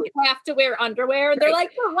 you have to wear underwear. They're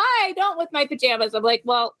like, well, why? I don't with my pajamas. I'm like,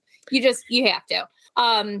 well, you have to.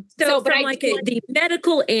 The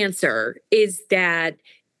medical answer is that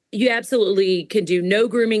you absolutely can do no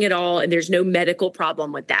grooming at all, and there's no medical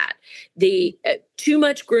problem with that. The too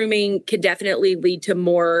much grooming can definitely lead to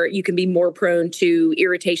you can be more prone to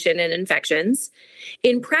irritation and infections.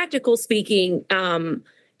 In practical speaking,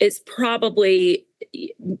 it's probably,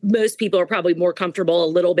 most people are probably more comfortable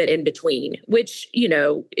a little bit in between, which,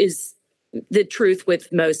 is the truth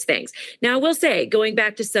with most things. Now, I will say, going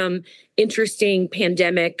back to some interesting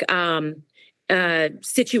pandemic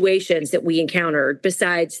situations that we encountered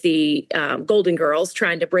besides the Golden Girls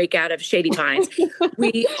trying to break out of Shady Pines.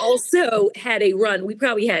 We also had a run. We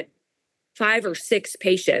probably had 5 or 6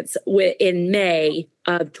 patients in May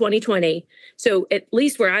of 2020. So at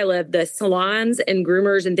least where I live, the salons and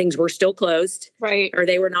groomers and things were still closed, right? Or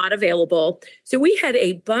they were not available. So we had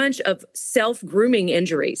a bunch of self-grooming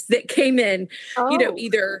injuries that came in,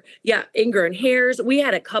 either ingrown hairs. We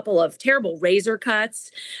had a couple of terrible razor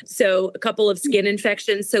cuts. So a couple of skin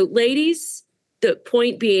infections. So ladies, the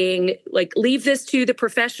point being, leave this to the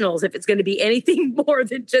professionals if it's going to be anything more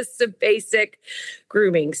than just some basic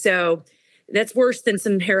grooming. So that's worse than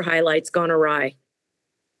some hair highlights gone awry.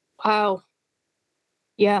 Wow.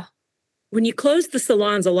 Yeah. When you close the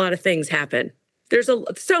salons, a lot of things happen. There's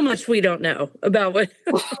so much we don't know about what.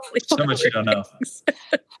 So much you don't know.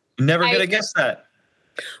 You're never going to guess that.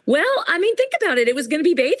 Well, I mean, think about it. It was going to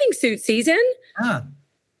be bathing suit season.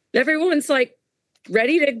 Everyone's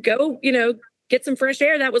ready to go, get some fresh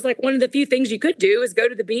air. That was one of the few things you could do, is go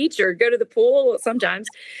to the beach or go to the pool sometimes.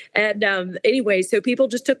 And anyway, so people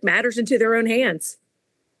just took matters into their own hands.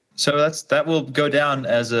 So that will go down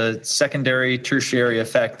as a secondary, tertiary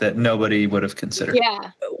effect that nobody would have considered.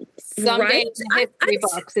 Yeah. Someday in the history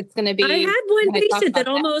books, it's going to be. I had one patient that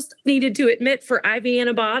almost needed to admit for IV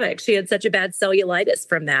antibiotics. She had such a bad cellulitis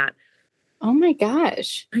from that. Oh my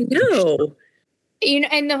gosh. I know. And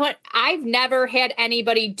I've never had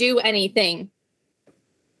anybody do anything.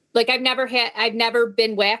 I've never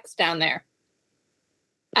been waxed down there.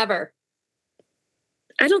 Ever.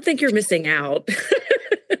 I don't think you're missing out.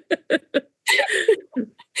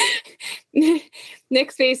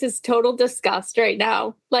 Nick's face is total disgust right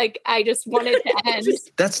now. I just wanted to end.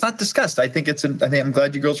 That's not disgust. I think I'm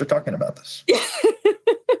glad you girls are talking about this.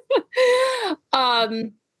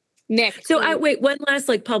 Nick. So wait, one last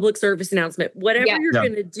public service announcement. Whatever you're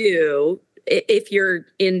going to do, if you're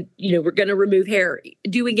we're going to remove hair,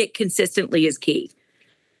 doing it consistently is key.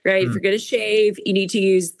 Right? If you're going to shave, you need to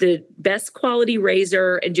use the best quality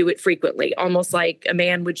razor and do it frequently, almost like a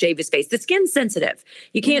man would shave his face. The skin's sensitive.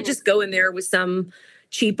 You can't just go in there with some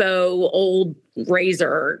cheapo old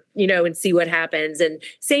razor, and see what happens. And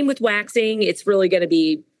same with waxing. It's really going to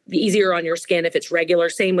be easier on your skin if it's regular.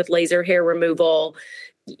 Same with laser hair removal.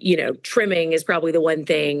 Trimming is probably the one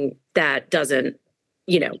thing that doesn't,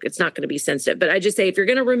 it's not going to be sensitive. But I just say, if you're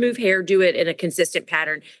going to remove hair, do it in a consistent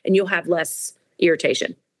pattern and you'll have less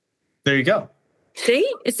irritation. There you go.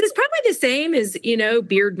 See, it's probably the same as,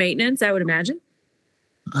 beard maintenance, I would imagine.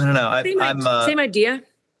 I don't know. I'm same idea.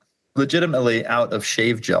 Legitimately out of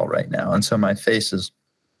shave gel right now. And so my face is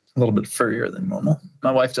a little bit furrier than normal.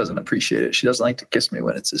 My wife doesn't appreciate it. She doesn't like to kiss me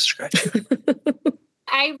when it's a scratch.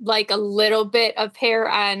 I like a little bit of hair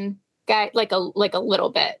on guy, like a little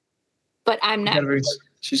bit, but I'm not.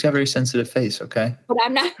 She's got a very sensitive face. Okay. But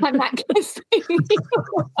I'm not going to say.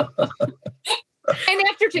 And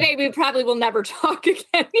after today, we probably will never talk again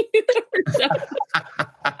either.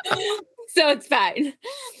 So it's fine.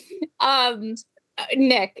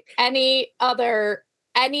 Nick, any other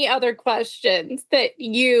questions that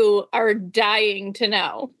you are dying to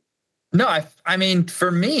know? No, I mean,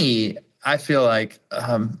 for me, I feel like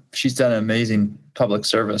she's done an amazing public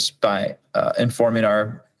service by informing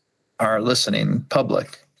our listening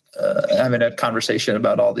public, having a conversation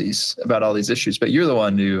about all these issues. But you're the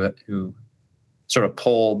one who sort of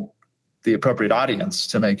polled the appropriate audience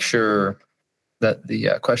to make sure that the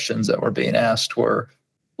questions that were being asked were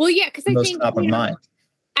because I think top of mind.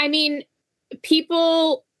 I mean,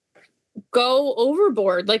 people go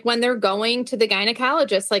overboard. Like when they're going to the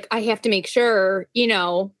gynecologist, like I have to make sure,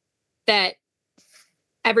 that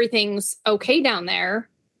everything's okay down there.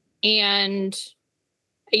 And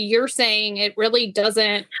you're saying it really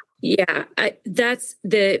doesn't. Yeah, that's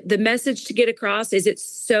the message to get across. Is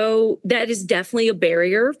that is definitely a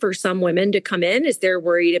barrier for some women to come in, is they're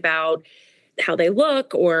worried about how they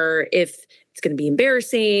look, or if it's going to be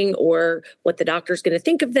embarrassing, or what the doctor's going to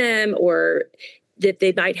think of them, or that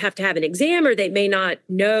they might have to have an exam, or they may not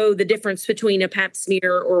know the difference between a pap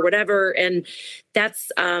smear or whatever. And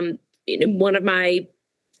that's one of my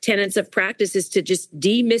tenets of practice is to just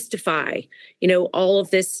demystify, all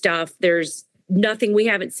of this stuff. There's nothing we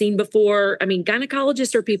haven't seen before. I mean,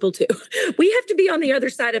 gynecologists are people too. We have to be on the other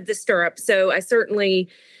side of the stirrup. So I certainly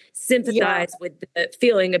sympathize with the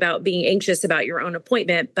feeling about being anxious about your own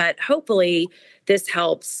appointment, but hopefully this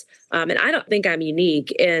helps. And I don't think I'm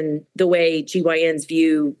unique in the way GYNs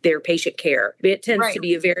view their patient care. It tends to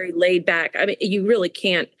be a very laid back. I mean, you really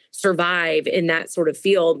can't survive in that sort of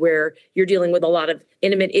field where you're dealing with a lot of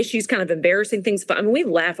intimate issues, kind of embarrassing things. I mean, we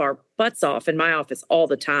laugh our butts off in my office all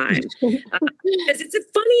the time because it's a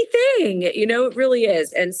funny thing, it really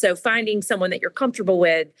is. And so finding someone that you're comfortable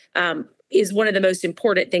with is one of the most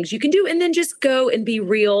important things you can do. And then just go and be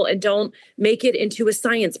real and don't make it into a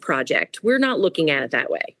science project. We're not looking at it that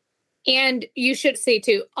way. And you should say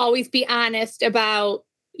too, always be honest about,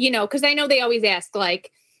 because I know they always ask,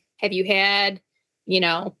 like, have you had,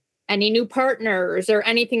 any new partners or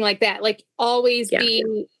anything like that? Like always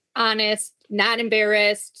be honest, not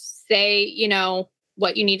embarrassed, say,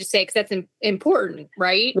 what you need to say, because that's important,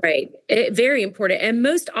 right? Right. Very important. And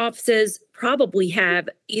most offices probably have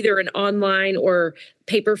either an online or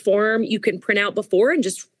paper form you can print out before and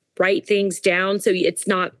just write things down. So it's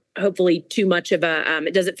not hopefully too much of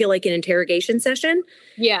it doesn't feel like an interrogation session.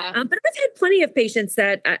 Yeah. But I've had plenty of patients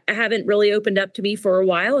that haven't really opened up to me for a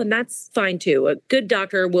while, and that's fine too. A good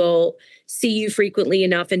doctor will see you frequently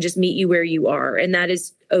enough and just meet you where you are. And that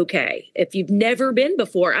is okay. If you've never been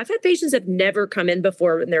before, I've had patients that have never come in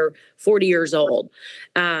before when they're 40 years old.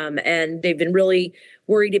 And they've been really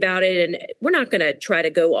worried about it. And we're not going to try to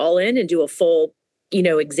go all in and do a full,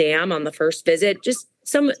 exam on the first visit. Just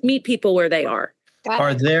meet people where they are.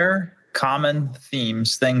 Are there common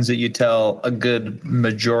themes, things that you tell a good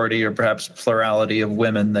majority or perhaps plurality of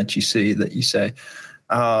women that you say,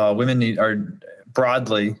 women are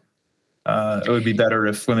broadly, it would be better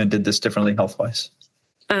if women did this differently health-wise?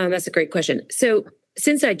 That's a great question. So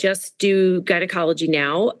since I just do gynecology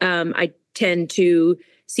now, I tend to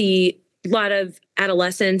see a lot of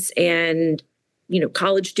adolescents and,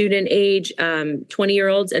 college student age,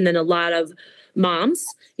 20-year-olds, and then a lot of moms,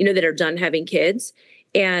 that are done having kids.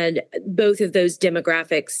 And both of those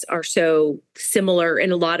demographics are so similar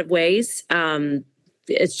in a lot of ways.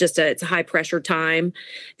 It's a high pressure time.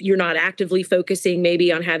 You're not actively focusing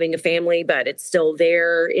maybe on having a family, but it's still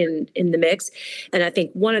there in the mix. And I think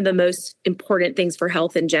one of the most important things for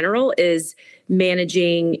health in general is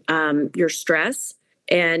managing your stress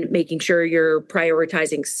and making sure you're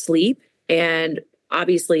prioritizing sleep. And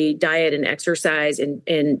obviously diet and exercise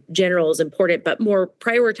in general is important, but more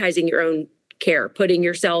prioritizing your own care, putting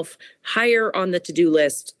yourself higher on the to-do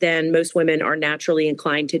list than most women are naturally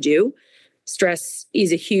inclined to do. Stress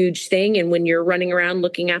is a huge thing. And when you're running around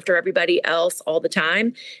looking after everybody else all the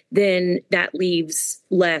time, then that leaves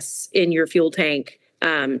less in your fuel tank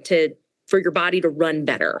for your body to run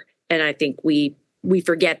better. And I think we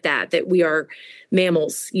forget that we are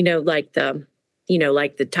mammals, like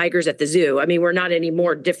the tigers at the zoo. I mean, we're not any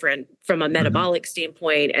more different from a metabolic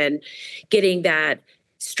standpoint, and getting that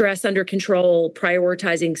stress under control,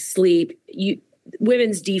 prioritizing sleep.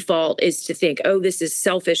 Women's default is to think, oh, this is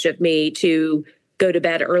selfish of me to go to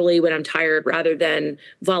bed early when I'm tired rather than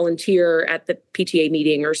volunteer at the PTA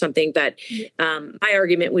meeting or something. But my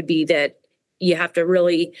argument would be that you have to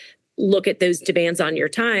really look at those demands on your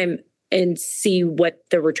time and see what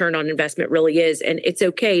the return on investment really is. And it's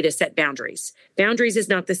okay to set boundaries. Boundaries is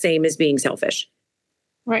not the same as being selfish.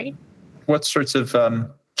 Right. What sorts of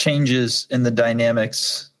changes in the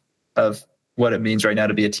dynamics of what it means right now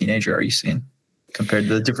to be a teenager are you seeing compared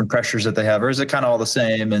to the different pressures that they have? Or is it kind of all the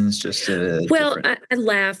same and it's just I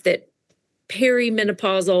laugh that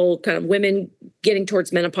perimenopausal kind of women getting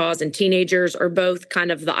towards menopause and teenagers are both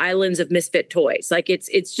kind of the islands of misfit toys. Like it's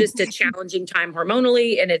just a challenging time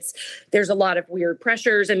hormonally, and there's a lot of weird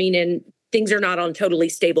pressures. I mean, and things are not on totally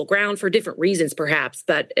stable ground for different reasons, perhaps,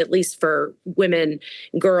 but at least for women,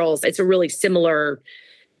 girls, it's a really similar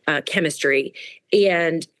chemistry.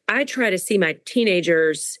 And I try to see my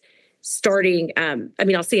teenagers starting,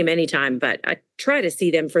 I'll see them anytime, but I try to see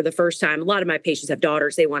them for the first time. A lot of my patients have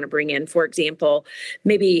daughters they want to bring in, for example,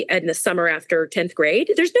 maybe in the summer after 10th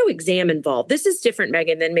grade. There's no exam involved. This is different,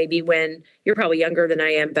 Meghan, than maybe when you're probably younger than I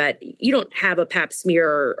am, but you don't have a pap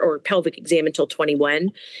smear or pelvic exam until 21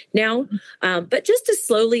 now. But just to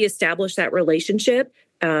slowly establish that relationship,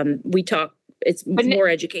 we talk, it's more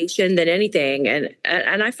education than anything. And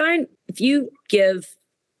I find if you give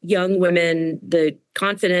young women the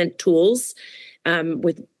confident tools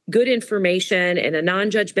with good information in a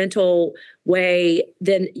non-judgmental way,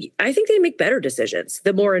 then I think they make better decisions.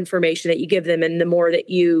 The more information that you give them and the more that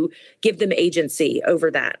you give them agency over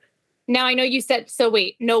that. Now, I know you said, so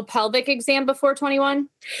wait, no pelvic exam before 21?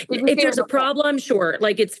 If there's a problem, sure.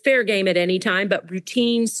 Like it's fair game at any time, but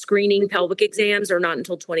routine screening pelvic exams are not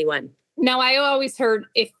until 21. Now, I always heard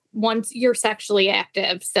once you're sexually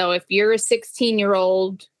active. So if you're a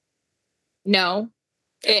 16-year-old, no.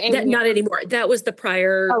 Not anymore. That was the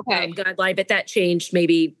prior guideline, but that changed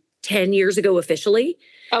maybe 10 years ago officially.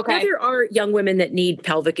 Okay. Now, there are young women that need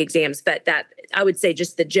pelvic exams, but that I would say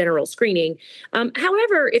just the general screening.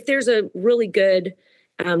 However, if there's a really good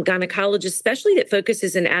gynecologist, especially that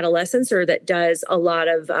focuses in adolescence or that does a lot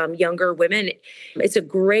of younger women, it's a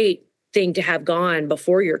great thing to have gone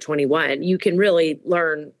before you're 21. You can really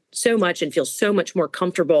learn so much and feel so much more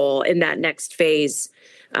comfortable in that next phase,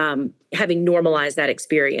 having normalized that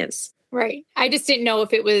experience. Right. I just didn't know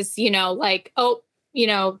if it was,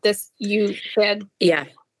 this you said. Yeah.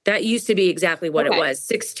 That used to be exactly what it was.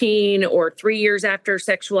 16 or 3 years after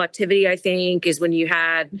sexual activity, I think, is when you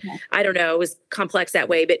had, I don't know, it was complex that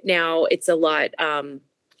way, but now it's a lot.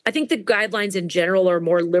 I think the guidelines in general are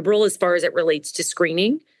more liberal as far as it relates to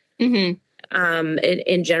screening. In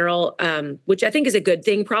general, which I think is a good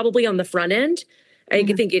thing, probably on the front end. I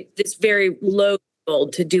think it's very low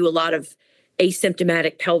to do a lot of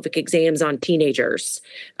asymptomatic pelvic exams on teenagers.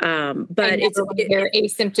 But they're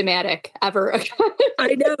asymptomatic ever.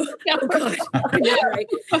 I know. Oh God. I know, right?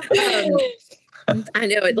 I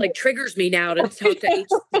know it like triggers me now to talk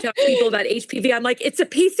to people about HPV. I'm like, it's a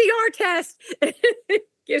PCR test.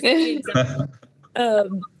 Gives me anxiety.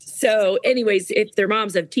 So anyways, if they're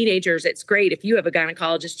moms of teenagers, it's great. If you have a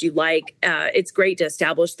gynecologist you like, it's great to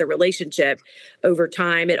establish the relationship over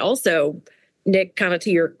time. It also, Nick, kind of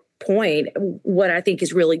to your point, what I think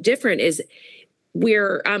is really different is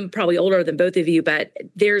I'm probably older than both of you, but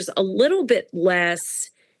there's a little bit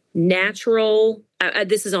less natural,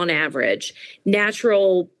 this is on average,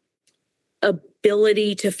 natural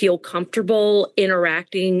ability to feel comfortable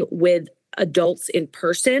interacting with adults in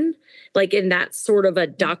person, like in that sort of a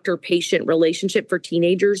doctor-patient relationship for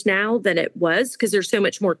teenagers now than it was, because there's so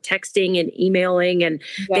much more texting and emailing, and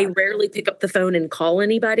they rarely pick up the phone and call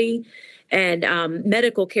anybody. And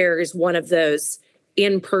medical care is one of those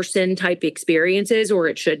in-person type experiences, or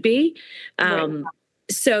it should be.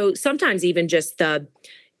 So sometimes even just the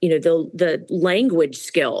language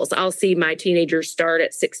skills. I'll see my teenagers start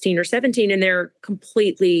at 16 or 17 and they're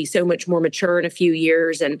completely so much more mature in a few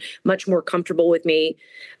years and much more comfortable with me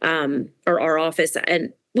or our office.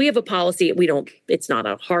 And we have a policy. It's not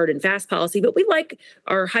a hard and fast policy, but we like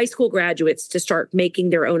our high school graduates to start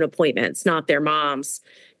making their own appointments, not their moms.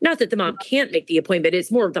 Not that the mom can't make the appointment. It's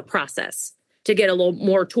more of the process to get a little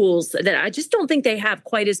more tools that I just don't think they have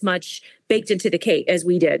quite as much baked into the cake as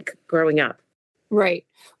we did growing up. Right.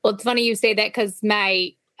 Well, it's funny you say that because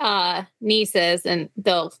my nieces, and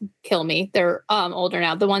they'll kill me, they're older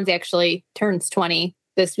now. The one's actually turns 20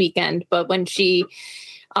 this weekend. But when she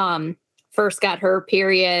first got her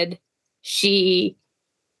period, and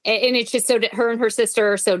it's just her and her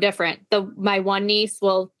sister are so different. My one niece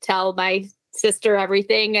will tell my sister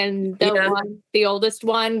everything. And the oldest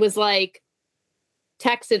one was like,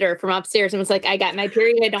 texted her from upstairs and was like, I got my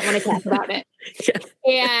period. I don't want to talk about it.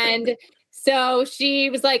 And so she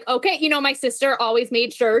was like, okay, my sister always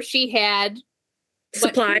made sure she had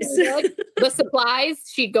Supplies. The supplies.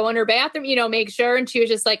 She'd go in her bathroom, make sure. And she was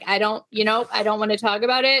just like, I don't want to talk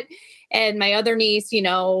about it. And my other niece,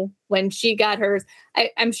 when she got hers,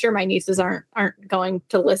 I'm sure my nieces aren't going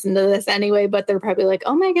to listen to this anyway, but they're probably like,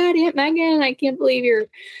 oh my God, Aunt Meghan, I can't believe you're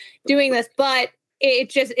doing this. But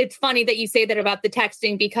it's funny that you say that about the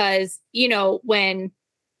texting because, when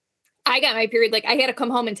I got my period, like I had to come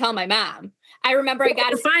home and tell my mom. I remember I got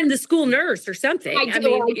to find the school nurse or something. I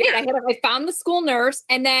found the school nurse.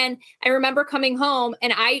 And then I remember coming home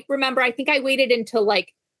and I think I waited until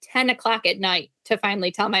like 10 o'clock at night to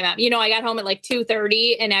finally tell my mom. I got home at like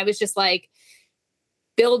 2:30 and I was just like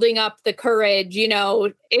building up the courage.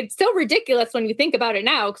 It's so ridiculous when you think about it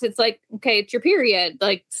now because it's like, okay, it's your period.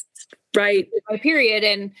 Like, right. My period.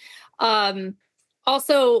 And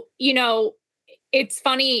also, it's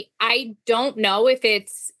funny. I don't know if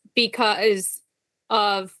it's because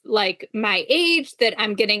of like my age that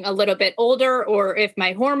I'm getting a little bit older or if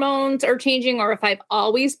my hormones are changing or if I've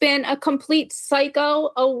always been a complete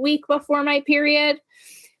psycho a week before my period.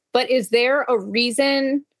 But is there a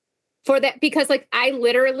reason for that? Because like I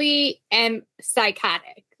literally am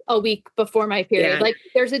psychotic a week before my period. Yeah. Like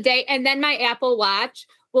there's a day and then my Apple Watch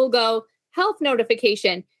will go health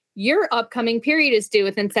notification. Your upcoming period is due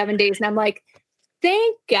within 7 days. And I'm like,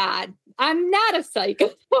 thank God. I'm not a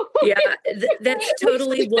psycho. Yeah, that's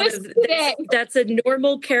totally that's a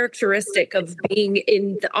normal characteristic of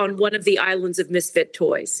being on one of the islands of misfit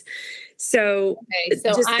toys. So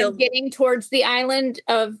I'm getting towards the island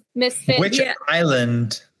of misfit. Which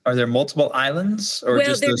island? Are there multiple islands or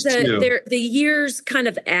just those two? The years kind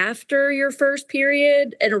of after your first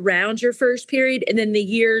period and around your first period, and then the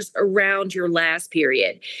years around your last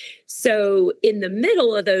period. So in the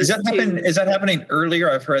middle of those is that happening earlier?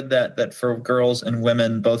 I've heard that for girls and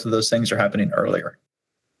women, both of those things are happening earlier.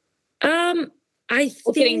 I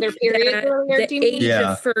think getting their period earlier, the age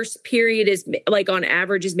of first period is like on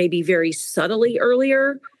average is maybe very subtly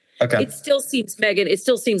earlier. Okay. It still seems like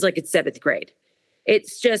it's 7th grade.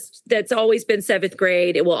 It's just, that's always been 7th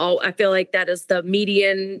grade. I feel like that is the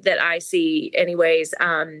median that I see anyways.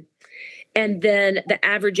 And then the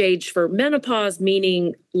average age for menopause,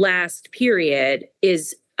 meaning last period,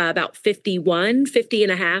 is about 50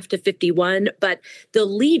 and a half to 51. But the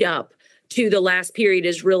lead up to the last period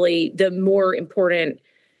is really the more important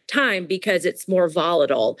time because it's more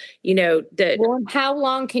volatile. How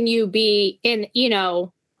long can you be in,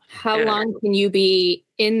 how long can you be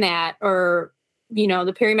in that or,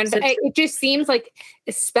 the perimenopause? It just seems like,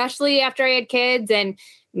 especially after I had kids and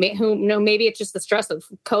maybe it's just the stress of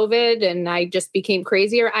COVID and I just became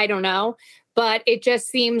crazier. I don't know. But it just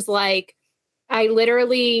seems like I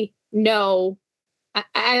literally know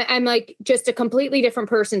I'm like just a completely different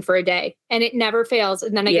person for a day and it never fails.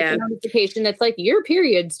 And then I get a notification that's like, your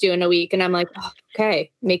period's due in a week. And I'm like, oh, okay,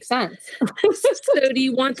 makes sense. So do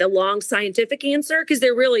you want the long scientific answer? Because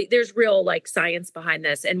there's real like science behind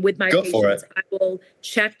this. And with my patients, I will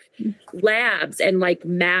check labs and like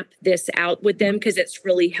map this out with them because it's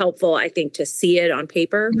really helpful, I think, to see it on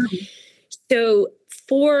paper. Mm-hmm. So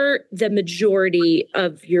for the majority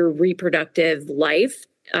of your reproductive life,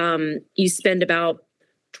 you spend about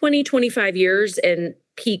 20, 25 years in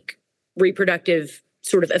peak reproductive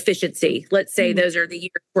sort of efficiency. Let's say those are the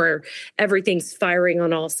years where everything's firing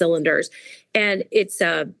on all cylinders. And it's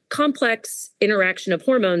a complex interaction of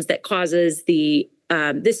hormones that causes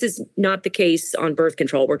this is not the case on birth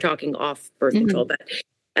control. We're talking off birth control, but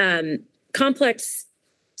complex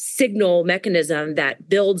signal mechanism that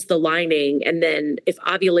builds the lining. And then if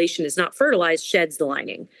ovulation is not fertilized, sheds the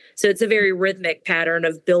lining. So it's a very rhythmic pattern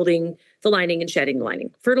of building the lining and shedding the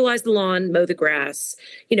lining. Fertilize the lawn, mow the grass,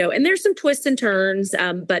 and there's some twists and turns.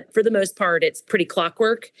 But for the most part, it's pretty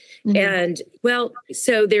clockwork. Mm-hmm. And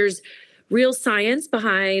so there's real science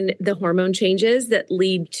behind the hormone changes that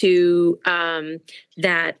lead to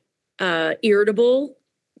that irritable,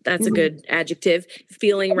 that's a good adjective,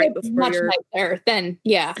 feeling right before much nicer then.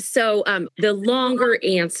 Yeah. So the longer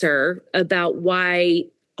answer about why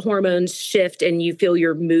hormones shift and you feel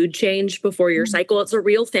your mood change before your cycle, it's a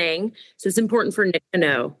real thing. So it's important for Nick to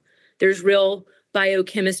know. There's real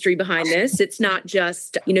biochemistry behind this. It's not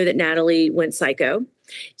just, that Natalie went psycho.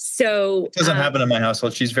 So it doesn't happen in my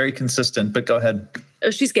household. She's very consistent, but go ahead. Oh,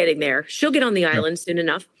 she's getting there. She'll get on the island soon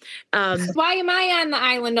enough. Why am I on the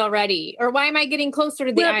island already? Or why am I getting closer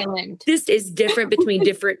to the island? This is different between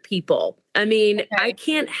different people. I mean, I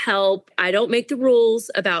can't help. I don't make the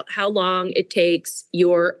rules about how long it takes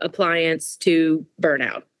your appliance to burn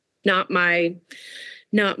out. Not my.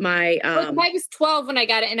 I was 12 when I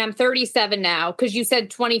got it, and I'm 37 now because you said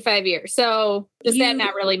 25 years. So does that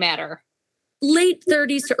not really matter? late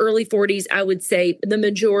 30s to early 40s, I would say the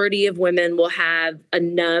majority of women will have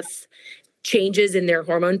enough changes in their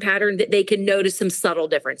hormone pattern that they can notice some subtle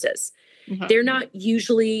differences. Mm-hmm. They're not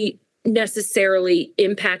usually necessarily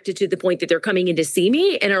impacted to the point that they're coming in to see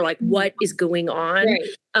me and are like, what is going on?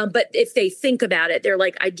 Right. But if they think about it, they're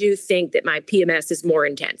like, I do think that my PMS is more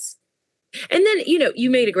intense. And then, you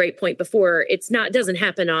made a great point before. Doesn't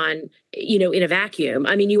happen on, in a vacuum.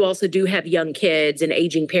 I mean, you also do have young kids and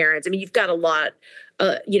aging parents. I mean, you've got a lot,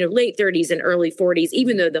 late 30s and early 40s,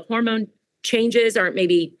 even though the hormone changes aren't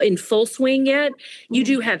maybe in full swing yet, you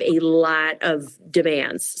do have a lot of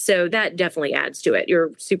demands. So that definitely adds to it. You're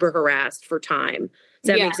super harassed for time.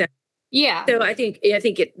 Does that make sense? Yeah. So I think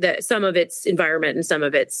some of it's environment and some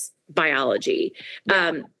of it's biology.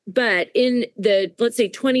 Yeah. But in the, let's say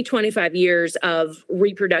 20, 25 years of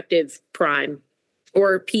reproductive prime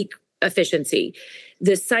or peak efficiency,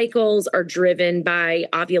 the cycles are driven by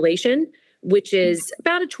ovulation, which is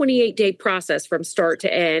about a 28-day process from start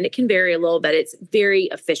to end. It can vary a little bit. It's very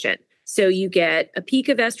efficient. So you get a peak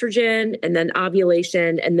of estrogen and then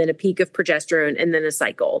ovulation and then a peak of progesterone and then a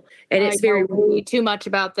cycle. And it's very too much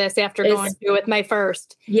about this after going through with my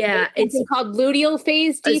first. Yeah. It's called luteal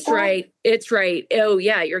phase default. That's right. It's right. Oh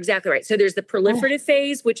yeah, you're exactly right. So there's the proliferative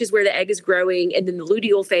phase, which is where the egg is growing. And then the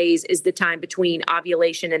luteal phase is the time between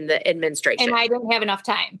ovulation and the menstruation. And I didn't have enough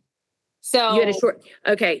time. So you had a short,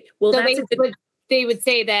 okay. Well, so they would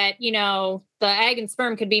say that, the egg and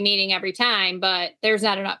sperm could be meeting every time, but there's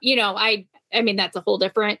not enough, I mean, that's a whole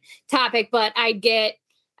different topic, but I'd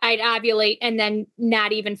ovulate and then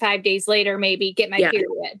not even 5 days later, maybe get my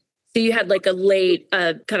period. So you had like a late,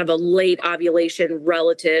 kind of a late ovulation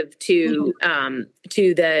relative to,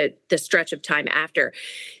 to the stretch of time after.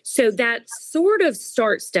 So that sort of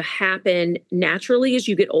starts to happen naturally as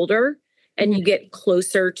you get older. And you get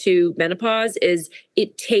closer to menopause, is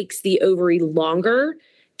it takes the ovary longer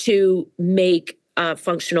to make a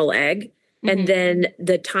functional egg. Mm-hmm. And then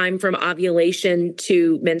the time from ovulation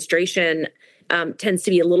to menstruation tends to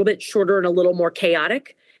be a little bit shorter and a little more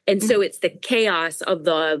chaotic. And so it's the chaos of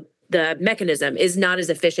the mechanism is not as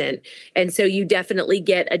efficient. And so you definitely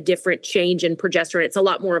get a different change in progesterone. It's a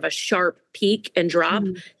lot more of a sharp peak and drop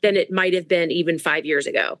than it might have been even 5 years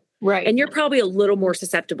ago. Right. And you're probably a little more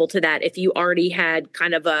susceptible to that if you already had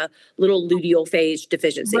kind of a little luteal phase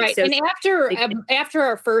deficiency. Right. So, and after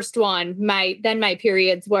our first one, my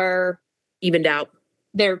periods were evened out.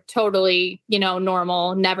 They're totally,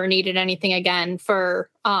 normal, never needed anything again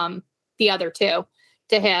for the other two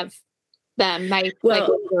to have them. My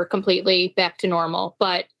cycles were completely back to normal,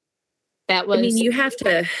 but that was, I mean, you have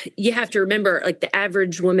to remember, like, the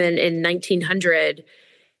average woman in 1900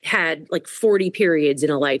 had like 40 periods in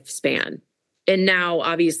a lifespan. And now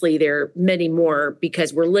obviously there are many more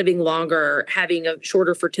because we're living longer, having a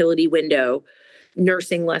shorter fertility window,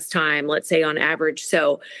 nursing less time, let's say on average.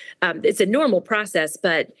 So it's a normal process,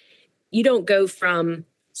 but you don't go from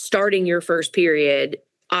starting your first period.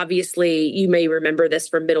 Obviously, you may remember this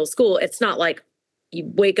from middle school. It's not like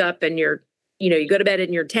you wake up and you go to bed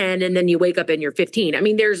and you're 10 and then you wake up and you're 15. I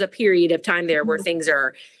mean, there's a period of time there where things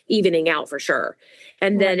are evening out for sure.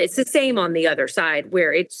 And then it's the same on the other side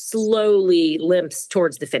where it slowly limps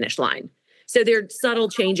towards the finish line. So there are subtle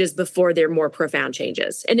changes before there are more profound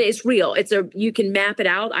changes. And it's real. You can map it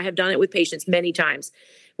out. I have done it with patients many times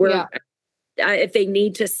where if they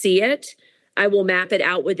need to see it, I will map it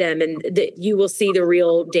out with them and you will see the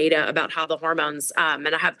real data about how the hormones, and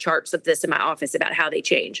I have charts of this in my office about how they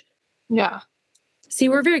change. Yeah. See,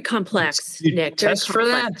 we're very complex, Nick. Test for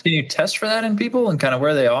that? Can you test for that in people and kind of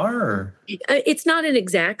where they are? Or? It's not an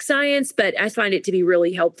exact science, but I find it to be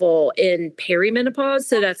really helpful in perimenopause.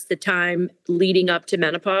 So that's the time leading up to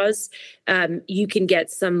menopause. You can get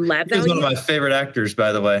some lab values. He's one of my favorite actors,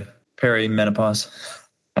 by the way, perimenopause.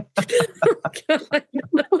 Back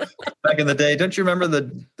in the day, don't you remember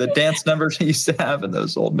the dance numbers he used to have in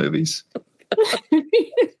those old movies?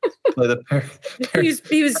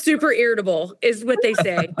 He was super irritable, is what they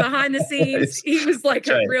say. Behind the scenes, he was like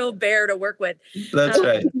a real bear to work with. That's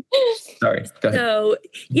right. Sorry. Go ahead. So,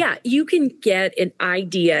 yeah, you can get an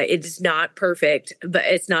idea. It's not perfect, but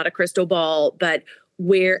it's not a crystal ball, but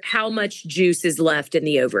how much juice is left in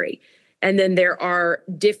the ovary. And then there are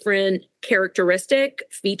different characteristic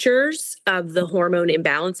features of the hormone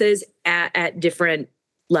imbalances at different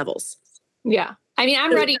levels. Yeah. I mean,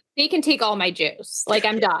 I'm ready. They can take all my juice. Like,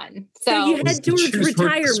 I'm done. So you head towards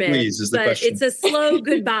retirement, but it's a slow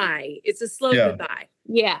goodbye. It's a slow goodbye.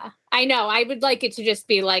 Yeah, I know. I would like it to just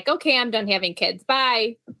be like, okay, I'm done having kids.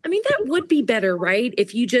 Bye. I mean, that would be better, right?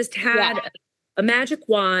 If you just had a magic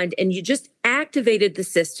wand and you just activated the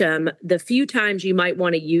system the few times you might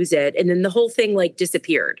want to use it, and then the whole thing like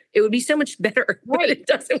disappeared. It would be so much better, but it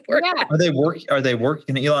doesn't work. Yeah. Are they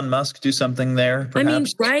working? Can Elon Musk do something there? Perhaps? I mean,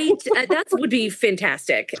 right? That would be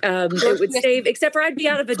fantastic. It would save, except for I'd be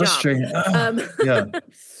out of a job. Yeah,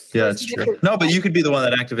 that's true. No, but you could be the one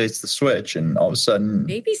that activates the switch, and all of a sudden,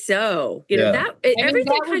 maybe so. You know that everything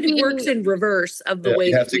that kind of works in reverse of the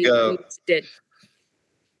way you have that to go. did.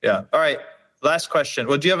 Yeah. All right. Last question.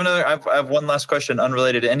 Well, do you have another? I have one last question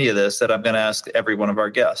unrelated to any of this that I'm going to ask every one of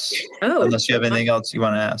our guests. Oh, unless you have anything else you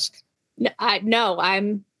want to ask.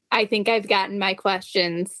 I think I've gotten my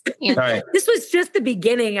questions. All right. This was just the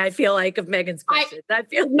beginning, I feel like, of Meghan's questions. I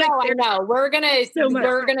know. We're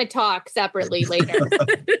gonna talk separately later.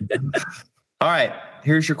 All right.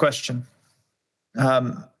 Here's your question.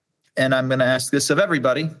 And I'm going to ask this of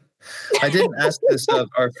everybody. I didn't ask this of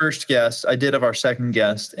our first guest. I did of our second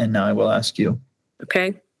guest, and now I will ask you.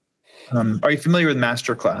 Okay. Are you familiar with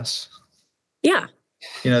masterclass? Yeah.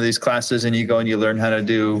 You know, these classes, and you go and you learn how to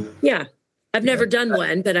do. Yeah. I've never done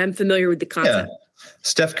one, but I'm familiar with the concept. Yeah.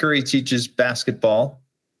 Steph Curry teaches basketball,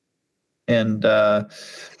 and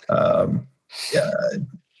Elton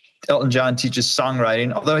John teaches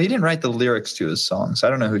songwriting, although he didn't write the lyrics to his songs. I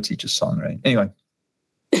don't know who teaches songwriting. Anyway,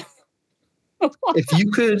 if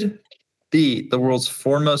you could be the world's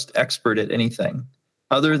foremost expert at anything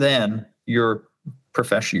other than your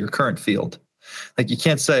profession, your current field, like you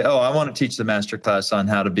can't say, oh, I want to teach the master class on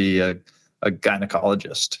how to be a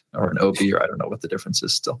gynecologist or an OB, or I don't know what the difference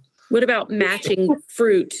is still. What about matching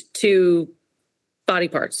fruit to body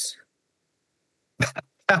parts?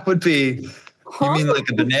 That would be, you mean like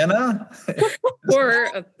a banana? Or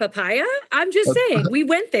a papaya? I'm just saying, we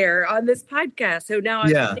went there on this podcast, so now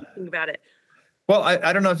I'm thinking about it. Well,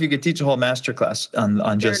 I don't know if you could teach a whole master class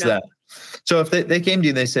on just that. So if they came to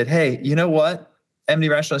you and they said, hey, you know what, MD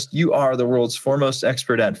Rationalist, you are the world's foremost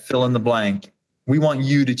expert at fill in the blank. We want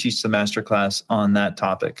you to teach the masterclass on that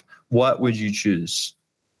topic. What would you choose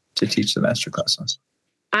to teach the masterclass on?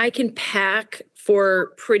 I can pack for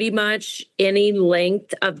pretty much any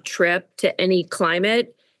length of trip to any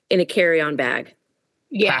climate in a carry-on bag.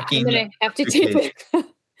 Yeah, Packing, I'm going to have to do it.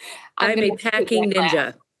 I'm a packing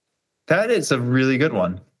ninja. That is a really good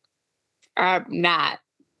one. Not.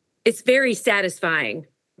 It's very satisfying.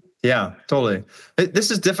 Yeah, totally.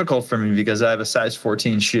 This is difficult for me because I have a size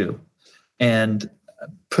 14 shoe. And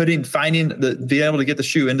being able to get the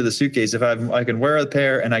shoe into the suitcase, if I can wear a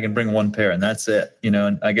pair and I can bring one pair and that's it, you know,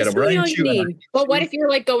 and I get a running shoe. But what if you're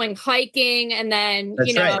like going hiking and then,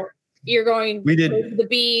 you're going to the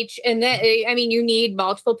beach and then, I mean, you need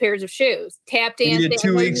multiple pairs of shoes. Tap dancing. You did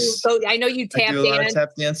 2 weeks. I know you tap dance.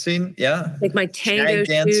 Tap dancing. Yeah. Like my tango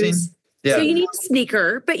dancing. shoes. Yeah. So you need a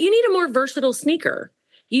sneaker, but you need a more versatile sneaker.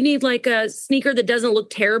 You need like a sneaker that doesn't look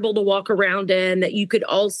terrible to walk around in, that you could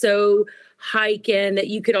also hike in, that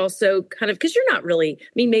you could also kind of, because you're not really, I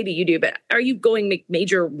mean, maybe you do, but are you going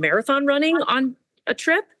major marathon running on a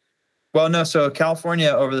trip? Well, no. So California,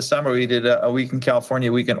 over the summer, we did a week in California,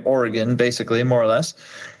 a week in Oregon, basically, more or less.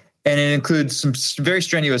 And it includes some very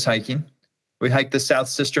strenuous hiking. We hiked the South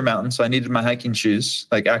Sister Mountain, so I needed my hiking shoes,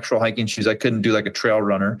 like actual hiking shoes. I couldn't do like a trail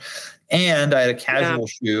runner. And I had a casual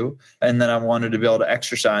shoe, and then I wanted to be able to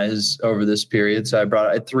exercise over this period. So I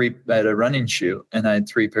had a running shoe, and I had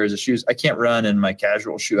 3 pairs of shoes. I can't run in my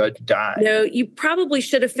casual shoe. I'd die. No, you probably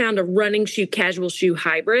should have found a running shoe, casual shoe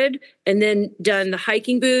hybrid, and then done the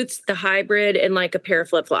hiking boots, the hybrid, and like a pair of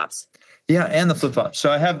flip-flops. Yeah, and the flip-flops.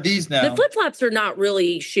 So I have these now. The flip-flops are not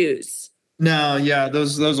really shoes. No, yeah,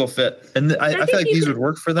 those will fit. And I feel like these would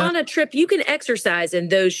work for that. On a trip, you can exercise in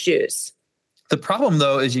those shoes. The problem,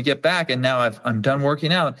 though, is you get back and now I'm done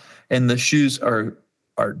working out and the shoes are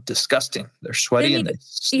disgusting. They're sweaty and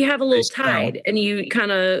you have a little tide and you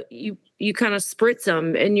kind of spritz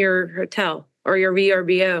them in your hotel or your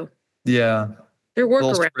VRBO. Yeah, they're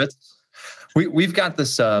workaround. We've got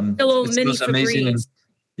this a little mini Febreze.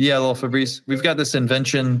 Yeah, a little Febreze. We've got this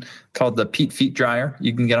invention called the Pete Feet Dryer.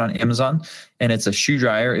 You can get on Amazon, and it's a shoe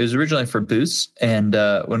dryer. It was originally for boots, and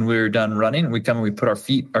when we were done running, we put we put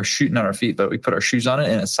our shoes on it,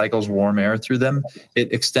 and it cycles warm air through them.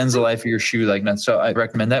 It extends the life of your shoe like that. So I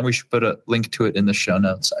recommend that. We should put a link to it in the show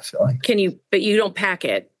notes, I feel like. But you don't pack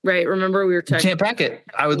it, right? Remember we were talking. You can't pack it.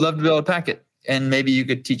 I would love to be able to pack it. And maybe you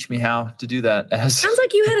could teach me how to do that. Sounds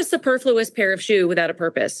like you had a superfluous pair of shoe without a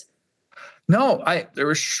purpose. No, there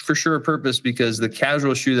was for sure a purpose because the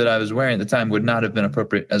casual shoe that I was wearing at the time would not have been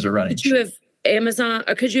appropriate as a running shoe. Could you have Amazon,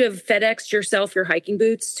 or could you have FedExed yourself your hiking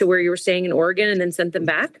boots to where you were staying in Oregon and then sent them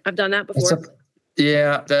back? I've done that before.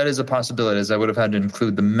 Yeah, that is a possibility, as I would have had to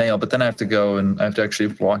include the mail, but then I have to go and I have to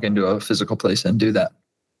actually walk into a physical place and do that.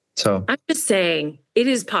 So I'm just saying it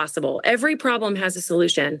is possible. Every problem has a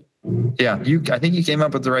solution. yeah, I think you came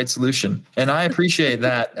up with the right solution. And I appreciate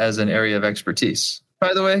that as an area of expertise.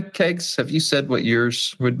 By the way, Kegs, have you said what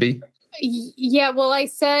yours would be? Yeah, well, I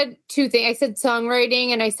said two things. I said songwriting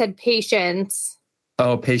and I said patience.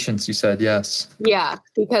 Oh, patience, you said, yes. Yeah,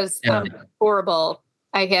 because I'm horrible.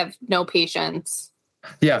 I have no patience.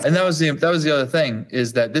 Yeah, and that was the other thing,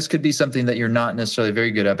 is that this could be something that you're not necessarily very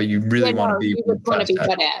good at, but you really want to be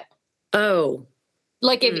good at. Oh.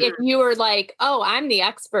 Like if you were like, oh, I'm the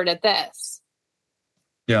expert at this.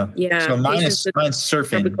 Yeah. Yeah. So mine's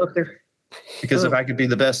surfing. Because if I could be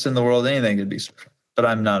the best in the world, anything could be surfing. But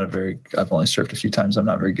I've only surfed a few times. I'm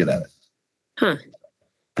not very good at it. Huh.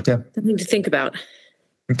 Yeah. Something to think about.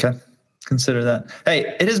 Okay. Consider that.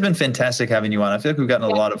 Hey, it has been fantastic having you on. I feel like we've gotten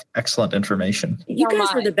a lot of excellent information. You guys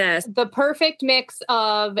were the best. The perfect mix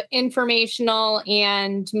of informational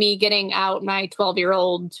and me getting out my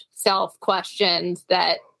 12-year-old self questions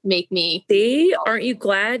that make me. See, aren't you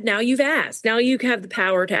glad? Now you've asked. Now you have the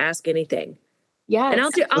power to ask anything. Yeah. And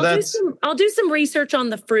I'll do some research on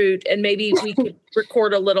the fruit, and maybe we could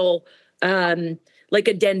record a little like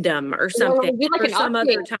addendum or something like some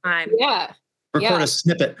other time. Yeah. Record a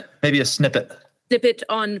snippet, maybe a snippet. Snippet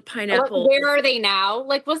on pineapple. Where are they now?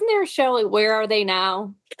 Like, wasn't there a show like Where Are They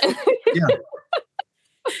Now? Yeah.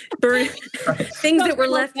 Things that were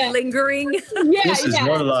left lingering. Yeah, this is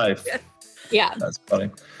your life. Yeah. That's funny.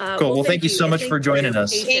 Cool. Well, thank you so much for joining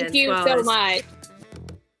us. Thank you so much.